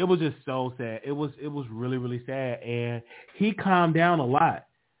was just so sad. It was really, really sad. And he calmed down a lot.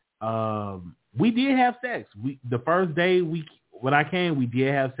 We did have sex. The first day when I came, we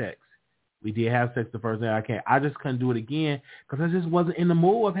did have sex. We did have sex the first day I came. I just couldn't do it again because I just wasn't in the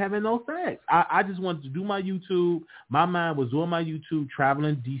mood of having no sex. I just wanted to do my YouTube. My mind was doing my YouTube,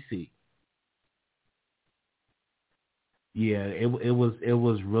 traveling DC. Yeah, it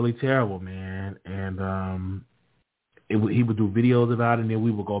was really terrible, man. And he would do videos about it, and then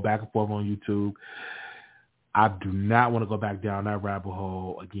we would go back and forth on YouTube. I do not want to go back down that rabbit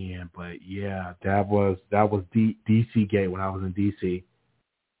hole again, but yeah, that was DC Gate when I was in DC.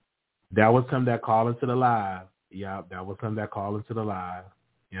 That was him that called into the live. Yeah, that was him that called into the live.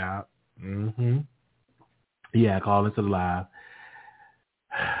 Yeah. Yeah, call into the live.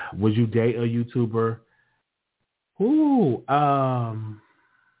 Would you date a YouTuber? Ooh,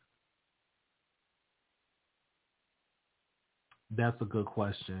 that's a good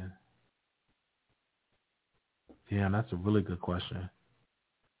question. Yeah, that's a really good question.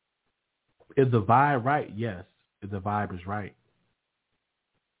 Is the vibe right? Yes. If the vibe is right.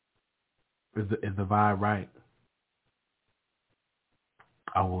 Is the vibe right?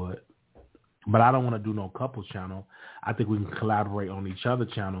 I would. But I don't want to do no couple channel. I think we can collaborate on each other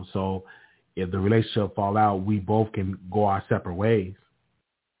channel. So if the relationship fall out, we both can go our separate ways.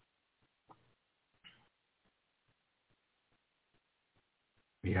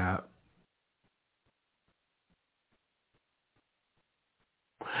 Yeah.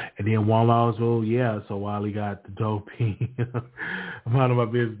 And then one laws rule, yeah. So while he got the dope pee, I'm out of my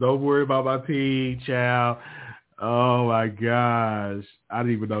business. Don't worry about my pee, child. Oh my gosh. I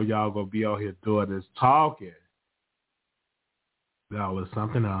didn't even know y'all gonna be out here doing this talking. That was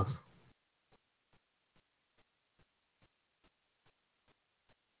something else.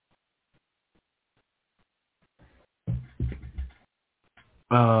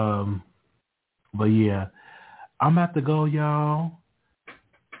 But yeah, I'm about to go, y'all.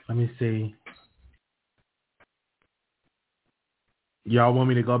 Let me see. Y'all want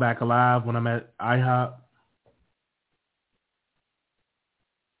me to go back alive when I'm at IHOP?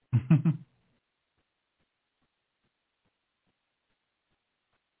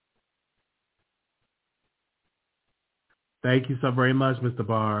 Thank you so very much, Mr.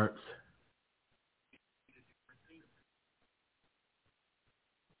 Barbs.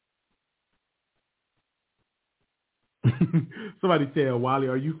 Somebody said, Wally,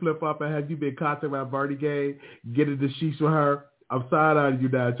 are you flip-flopping? Have you been contacted by Bernie Gay? Getting the sheets with her? I'm side-eyeing you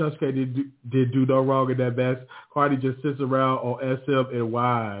now. Touch K didn't do no wrong in that mess. Cardi just sits around on SM and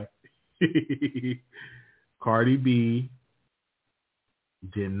Y. Cardi B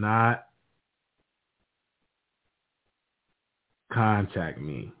did not contact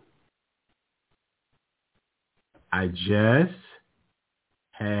me. I just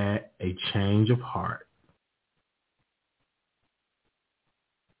had a change of heart.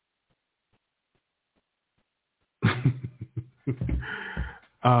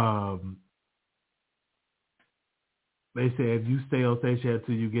 They said if you stay on station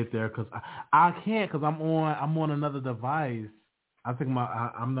until you get there, because I can't, because I'm on another device. I think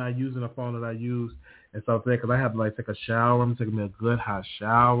I'm not using the phone that I use, and so because I have to like take a shower. I'm taking me a good hot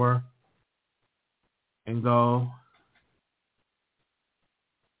shower and go.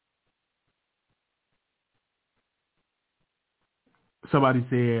 Somebody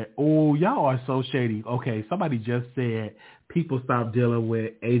said, "Oh, y'all are so shady." Okay, somebody just said people stop dealing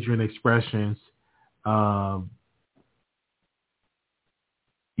with Adrian expressions.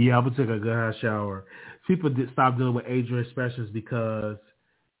 Yeah, I'm gonna take a good hot shower. People did stop dealing with Adrian expressions because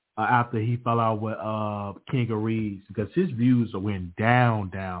after he fell out with King of Reeds, because his views went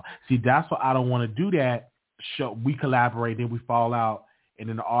down. See, that's why I don't want to do that. We collaborate, then we fall out, and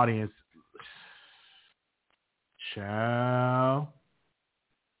then the audience, child.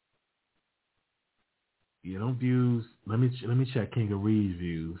 You don't views. Let me check King of Reed's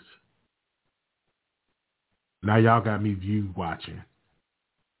views. Now y'all got me view watching.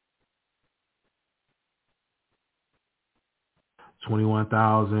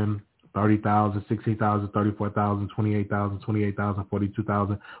 21,000, 30,000, 16,000, 34,000, 28,000, 28,000,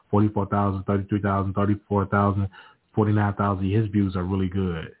 42,000, 44,000, 33,000, 34,000, 49,000. His views are really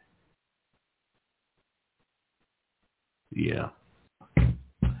good. Yeah.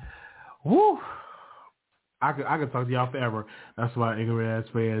 Woo. I could talk to y'all forever. That's why ignorant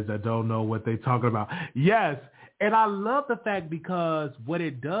ass fans that don't know what they talking about. Yes. And I love the fact because what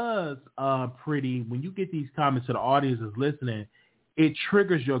it does, Pretty, when you get these comments to the audience is listening, it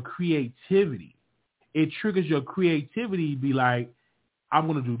triggers your creativity. It triggers your creativity to be like, I'm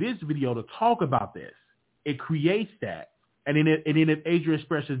going to do this video to talk about this. It creates that. And then if Adrian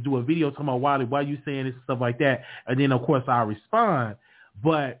Expressions do a video talking about why you saying this and stuff like that, and then, of course, I'll respond.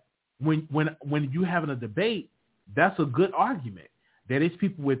 But when you having a debate, that's a good argument. That is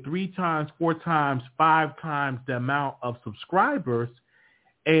people with 3 times, 4 times, 5 times the amount of subscribers,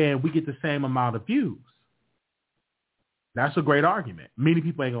 and we get the same amount of views. That's a great argument. Many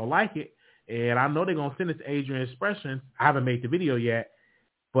people ain't going to like it, and I know they're going to send it to Adrian Expressions. I haven't made the video yet,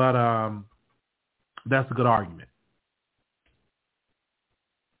 but that's a good argument.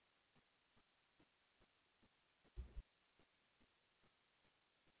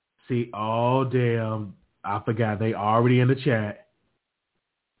 See, oh, damn, I forgot. They already in the chat.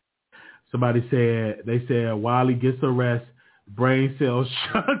 Somebody said, Wiley gets arrested, brain cells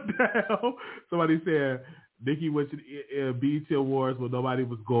shut down. Somebody said, Nikki went to the BET Awards when nobody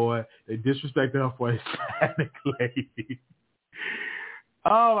was going. They disrespected her for a Hispanic lady.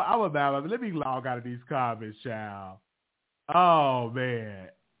 Oh, I'm about it. Let me log out of these comments, child. Oh, man.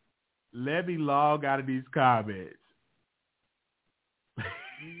 Let me log out of these comments.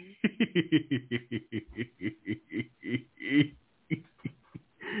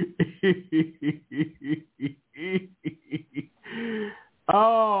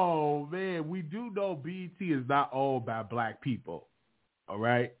 Oh, man, we do know BET is not owned by black people. All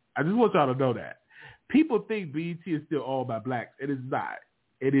right? I just want y'all to know that. People think BET is still owned by blacks. It is not.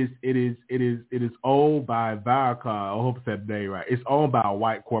 It is owned by Viacom. I hope I said the name right. It's owned by a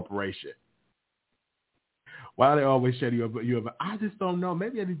white corporation. Why they always shut you up? I just don't know.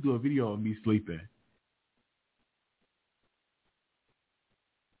 Maybe I need to do a video of me sleeping.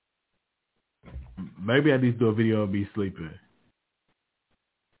 Maybe I need to do a video of me sleeping.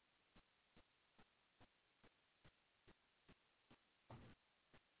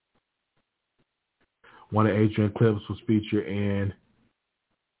 One of Adrian clips was featured in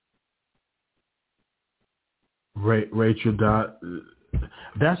Rachel Dot.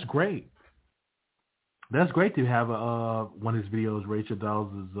 That's great. That's great to have one of his videos, Rachel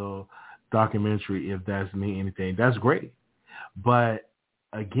Dawes' documentary, If That's Me Anything. That's great. But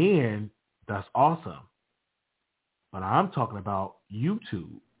again, that's awesome. But I'm talking about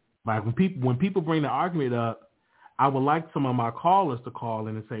YouTube. Like when people bring the argument up, I would like some of my callers to call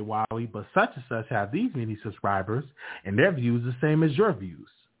in and say, Wiley, but such and such have these many subscribers and their views the same as your views.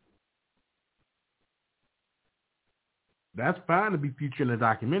 That's fine to be featured in a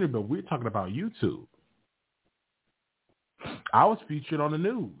documentary, but we're talking about YouTube. I was featured on the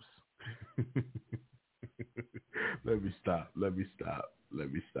news. Let me stop.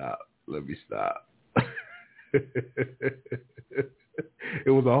 It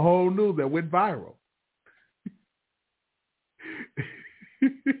was a whole news that went viral.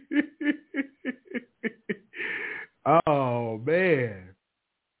 Oh, man.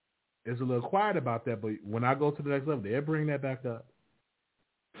 It's a little quiet about that, but when I go to the next level, they'll bring that back up.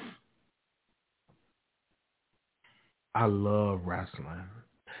 I love wrestling.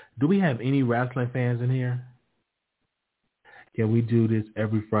 Do we have any wrestling fans in here? Can we do this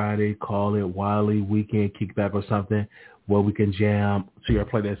every Friday? Call it Wiley Weekend Kickback or something where we can jam to your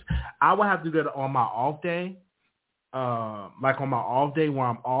playlist. I would have to do that on my off day, like on my off day where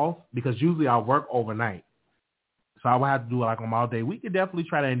I'm off, because usually I work overnight. So I would have to do it like on my off day. We could definitely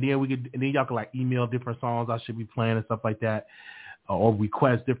try that, and then y'all can like email different songs I should be playing and stuff like that, or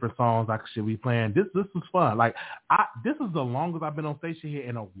request different songs I should be playing. This is fun. Like this is the longest I've been on station here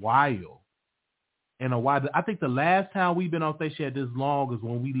in a while. I think the last time we've been on station at this long is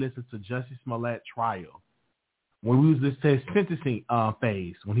when we listened to Jussie Smollett trial, when we was this sentencing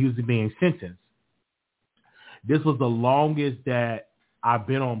phase, when he was being sentenced. This was the longest that I've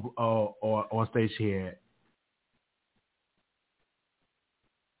been on station here.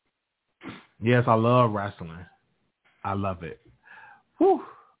 Yes, I love wrestling. I love it. Whew.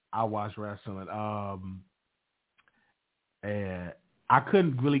 I watch wrestling. And I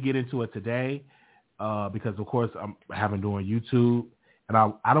couldn't really get into it today because, of course, I'm having doing YouTube, and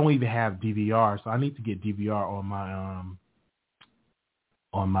I don't even have DVR, so I need to get DVR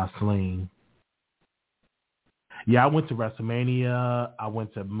on my Sling. Yeah, I went to WrestleMania. I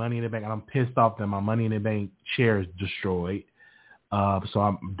went to Money in the Bank, and I'm pissed off that my Money in the Bank chair is destroyed. So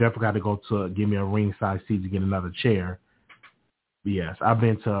I'm definitely got to go to give me a ringside seat to get another chair. But yes, I've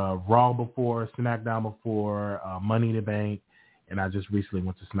been to Raw before, SmackDown before, Money in the Bank, and I just recently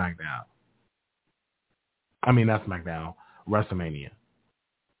went to SmackDown. I mean, not SmackDown, WrestleMania.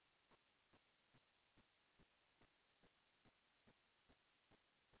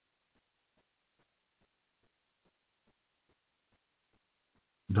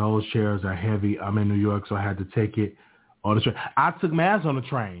 Those chairs are heavy. I'm in New York, so I had to take it on the train. I took Maz on the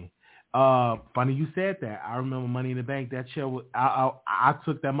train. Funny you said that. I remember Money in the Bank. That chair was, I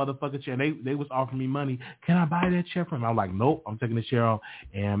took that motherfucking chair. They was offering me money. Can I buy that chair from him? I'm like, nope. I'm taking the chair on.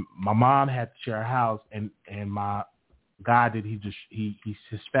 And my mom had to share a house, and my guy did. His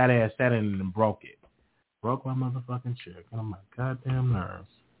fat ass sat in it and broke it. Broke my motherfucking chair. Got on my goddamn nerves.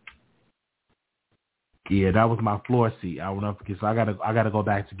 Yeah, that was my floor seat. I will never forget. So I gotta go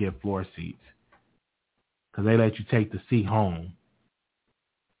back to get floor seats because they let you take the seat home.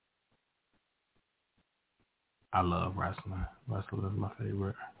 I love wrestling. Wrestling is my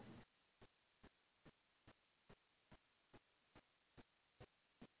favorite.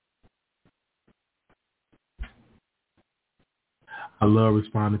 I love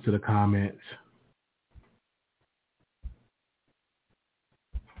responding to the comments.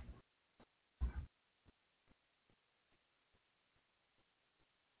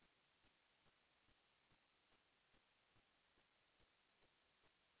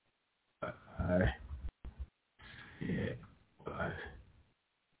 Yeah,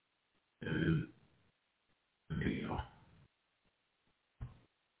 video.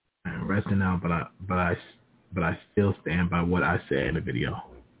 I'm resting now, but I still stand by what I said in the video.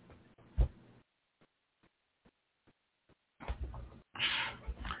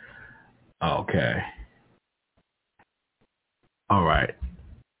 Okay. All right.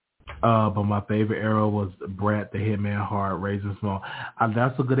 But my favorite era was Bret the Hitman Hart, Raising Small.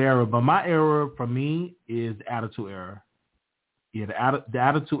 That's a good era. But my era for me is the Attitude Era. Yeah, the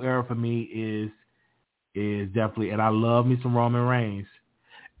Attitude Era for me is definitely, and I love me some Roman Reigns.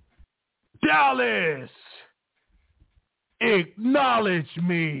 Dallas, acknowledge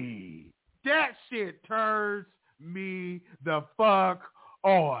me. That shit turns me the fuck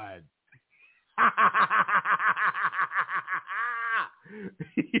on.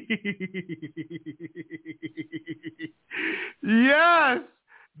 Yes,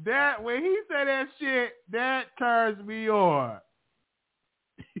 that when he said that shit, that turns me on.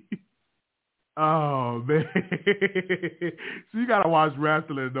 Oh man, so you gotta watch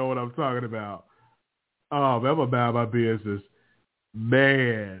wrestling to know what I'm talking about. Oh man, I'm about my business,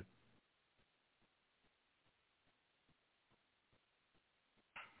 man.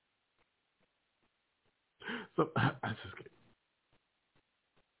 So I just kidding.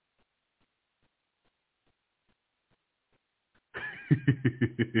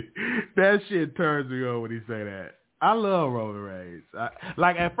 That shit turns me on when he say that. I love Roman Reigns.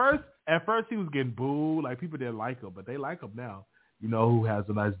 Like at first he was getting booed. Like people didn't like him, but they like him now. You know who has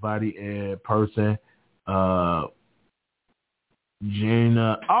a nice body and person?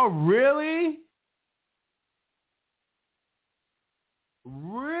 Gina. Oh, really?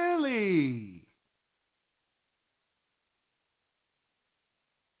 Really?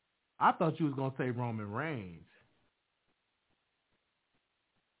 I thought you was gonna say Roman Reigns.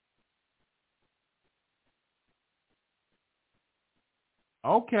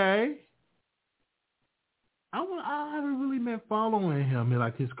 Okay. I haven't really been following him in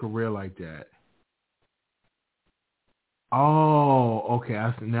like his career like that. Oh, okay.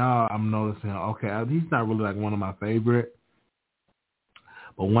 Now I'm noticing. Okay, he's not really like one of my favorite,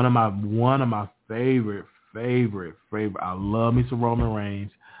 but one of my favorite. I love me some Roman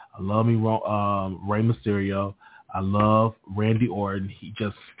Reigns. I love me Rey Mysterio. I love Randy Orton.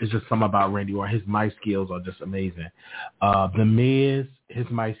 It's just something about Randy Orton. His mic skills are just amazing. The Miz, his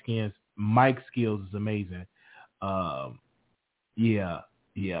mic skills is amazing. Yeah.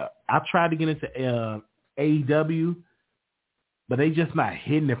 I tried to get into AEW, but they just not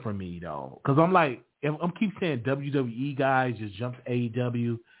hitting it for me though. Cause I'm like, I'm keep saying WWE guys just jump to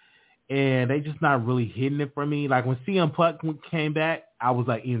AEW, and they just not really hitting it for me. Like when CM Punk came back, I was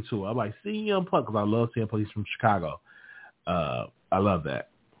like into it. I'm like CM Punk because I love CM Punk. He's from Chicago. I love that.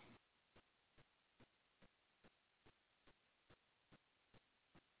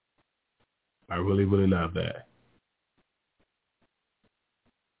 I really, really love that.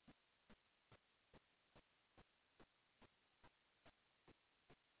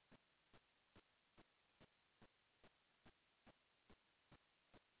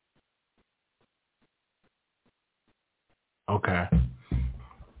 Okay.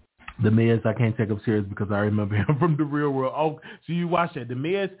 The Miz, I can't take him serious because I remember him from the real world. Oh, so you watch that. The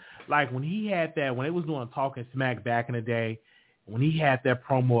Miz, like when he had that, when they was doing Talking Smack back in the day, when he had that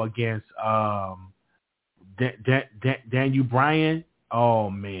promo against Daniel Bryan, oh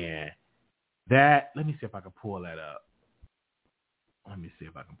man. Let me see if I can pull that up.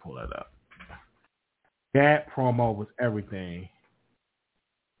 That promo was everything.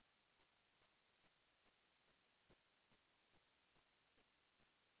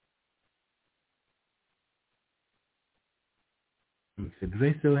 Let me see. Do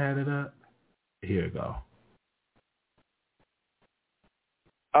they still have it up? Here we go.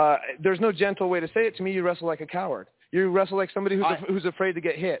 There's no gentle way to say it. To me, you wrestle like a coward. You wrestle like somebody who's afraid to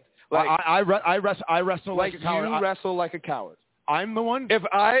get hit. Like I wrestle like a coward. You wrestle like a coward. I'm the one. If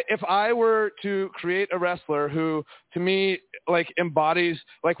I were to create a wrestler who, to me, like embodies,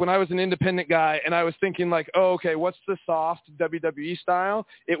 like when I was an independent guy and I was thinking like, oh, okay, what's the soft WWE style?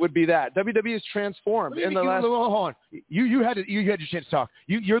 It would be that. WWE is transformed in the last. Hold on. You had your chance to talk.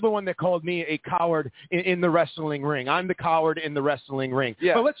 You're the one that called me a coward in the wrestling ring. I'm the coward in the wrestling ring.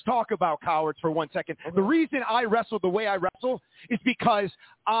 Yeah. But let's talk about cowards for 1 second. Okay. The reason I wrestle the way I wrestle is because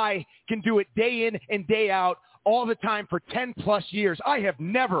I can do it day in and day out, all the time for 10 plus years. I have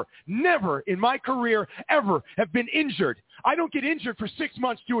never in my career ever have been injured. I don't get injured for 6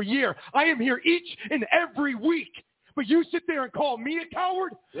 months to a year. I am here each and every week. But you sit there and call me a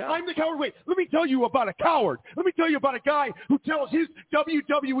coward? Yeah. I'm the coward. Wait, let me tell you about a coward. Let me tell you about a guy who tells his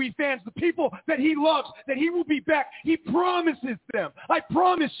WWE fans, the people that he loves, that he will be back. He promises them. I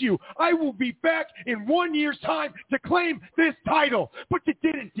promise you, I will be back in 1 year's time to claim this title. But you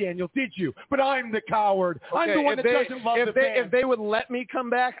didn't, Daniel, did you? But I'm the coward. Okay, I'm the one that doesn't love the fans. If they would let me come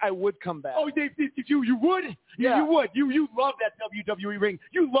back, I would come back. Oh, you would? Yeah. You would. You love that WWE ring.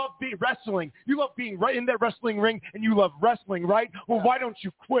 You love being wrestling. You love being right in that wrestling ring, and you love wrestling, right? Well, why don't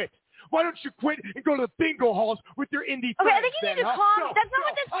you quit? Why don't you quit and go to the bingo halls with your indie friends? Okay, I think you need to calm. That's not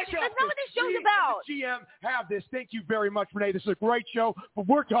what this show's about. GM have this. Thank you very much, Renee. This is a great show, but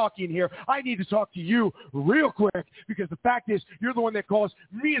we're talking here. I need to talk to you real quick because the fact is you're the one that calls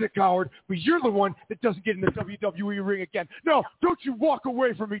me the coward, but you're the one that doesn't get in the WWE ring again. No, don't you walk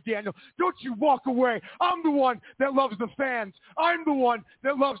away from me, Daniel. Don't you walk away. I'm the one that loves the fans. I'm the one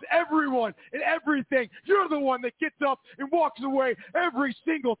that loves everyone and everything. You're the one that gets up and walks away every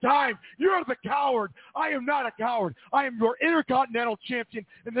single time. You're the coward. I am not a coward. I am your Intercontinental Champion,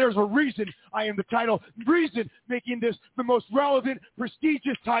 and there's a reason I am the title. Reason making this the most relevant,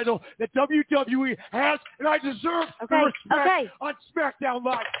 prestigious title that WWE has, and I deserve the respect on SmackDown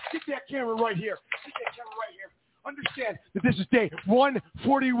Live. Get that camera right here. Understand that this is day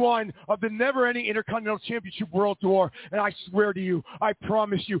 141 of the never-ending Intercontinental Championship World Tour, and I swear to you, I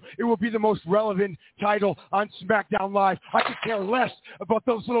promise you, it will be the most relevant title on SmackDown Live. I could care less about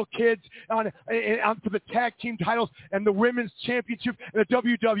those little kids on for the tag team titles and the Women's Championship and the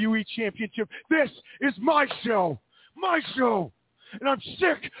WWE Championship. This is my show. my show. And I'm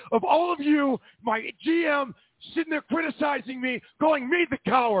sick of all of you, my GM, sitting there criticizing me, calling me the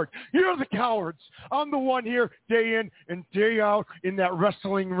coward. You're the cowards. I'm the one here day in and day out in that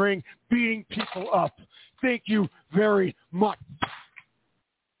wrestling ring beating people up. Thank you very much.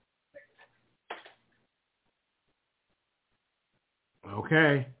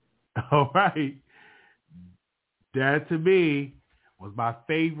 Okay. All right. That to me was my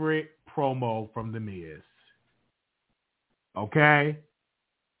favorite promo from The Miz. Okay.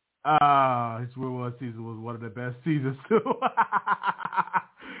 His Real World season was one of the best seasons too.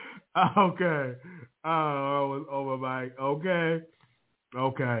 Okay. I was over Mike. Okay.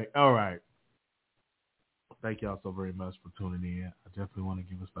 Okay. All right. Thank y'all so very much for tuning in. I definitely want to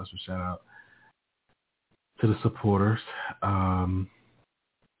give a special shout out to the supporters.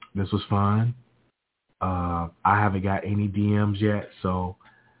 This was fun. I haven't got any DMs yet, so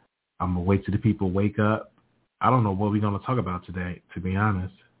I'm going to wait till the people wake up. I don't know what we're going to talk about today, to be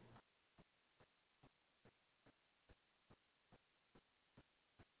honest.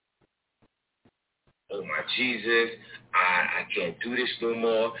 Oh, my Jesus, I can't do this no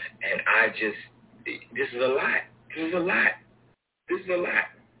more, and this is a lot. This is a lot. This is a lot.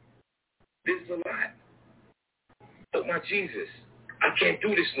 This is a lot. Oh, my Jesus, I can't do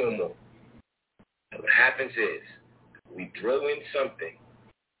this no more. And what happens is, we throw in something.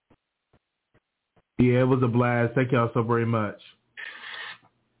 Yeah, it was a blast. Thank y'all so very much.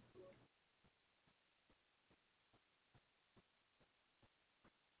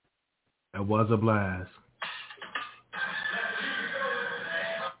 It was a blast.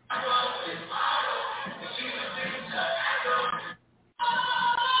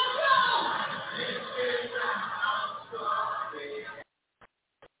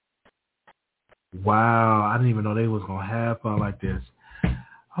 Wow, I didn't even know they was going to have fun like this.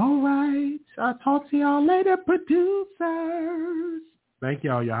 All right, I'll talk to y'all later, producers. Thank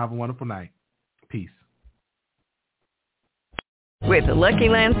y'all. Y'all have a wonderful night. Peace. With the Lucky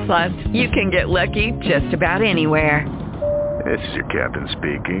Land Slots, you can get lucky just about anywhere. This is your captain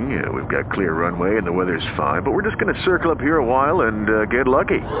speaking. We've got clear runway and the weather's fine, but we're just going to circle up here a while and get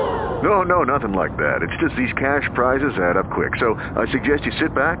lucky. No, nothing like that. It's just these cash prizes add up quick. So I suggest you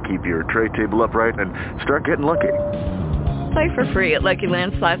sit back, keep your tray table upright, and start getting lucky. Play for free at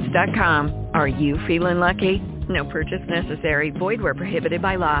LuckyLandSlots.com. Are you feeling lucky? No purchase necessary. Void where prohibited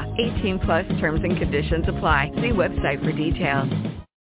by law. 18+ terms and conditions apply. See website for details.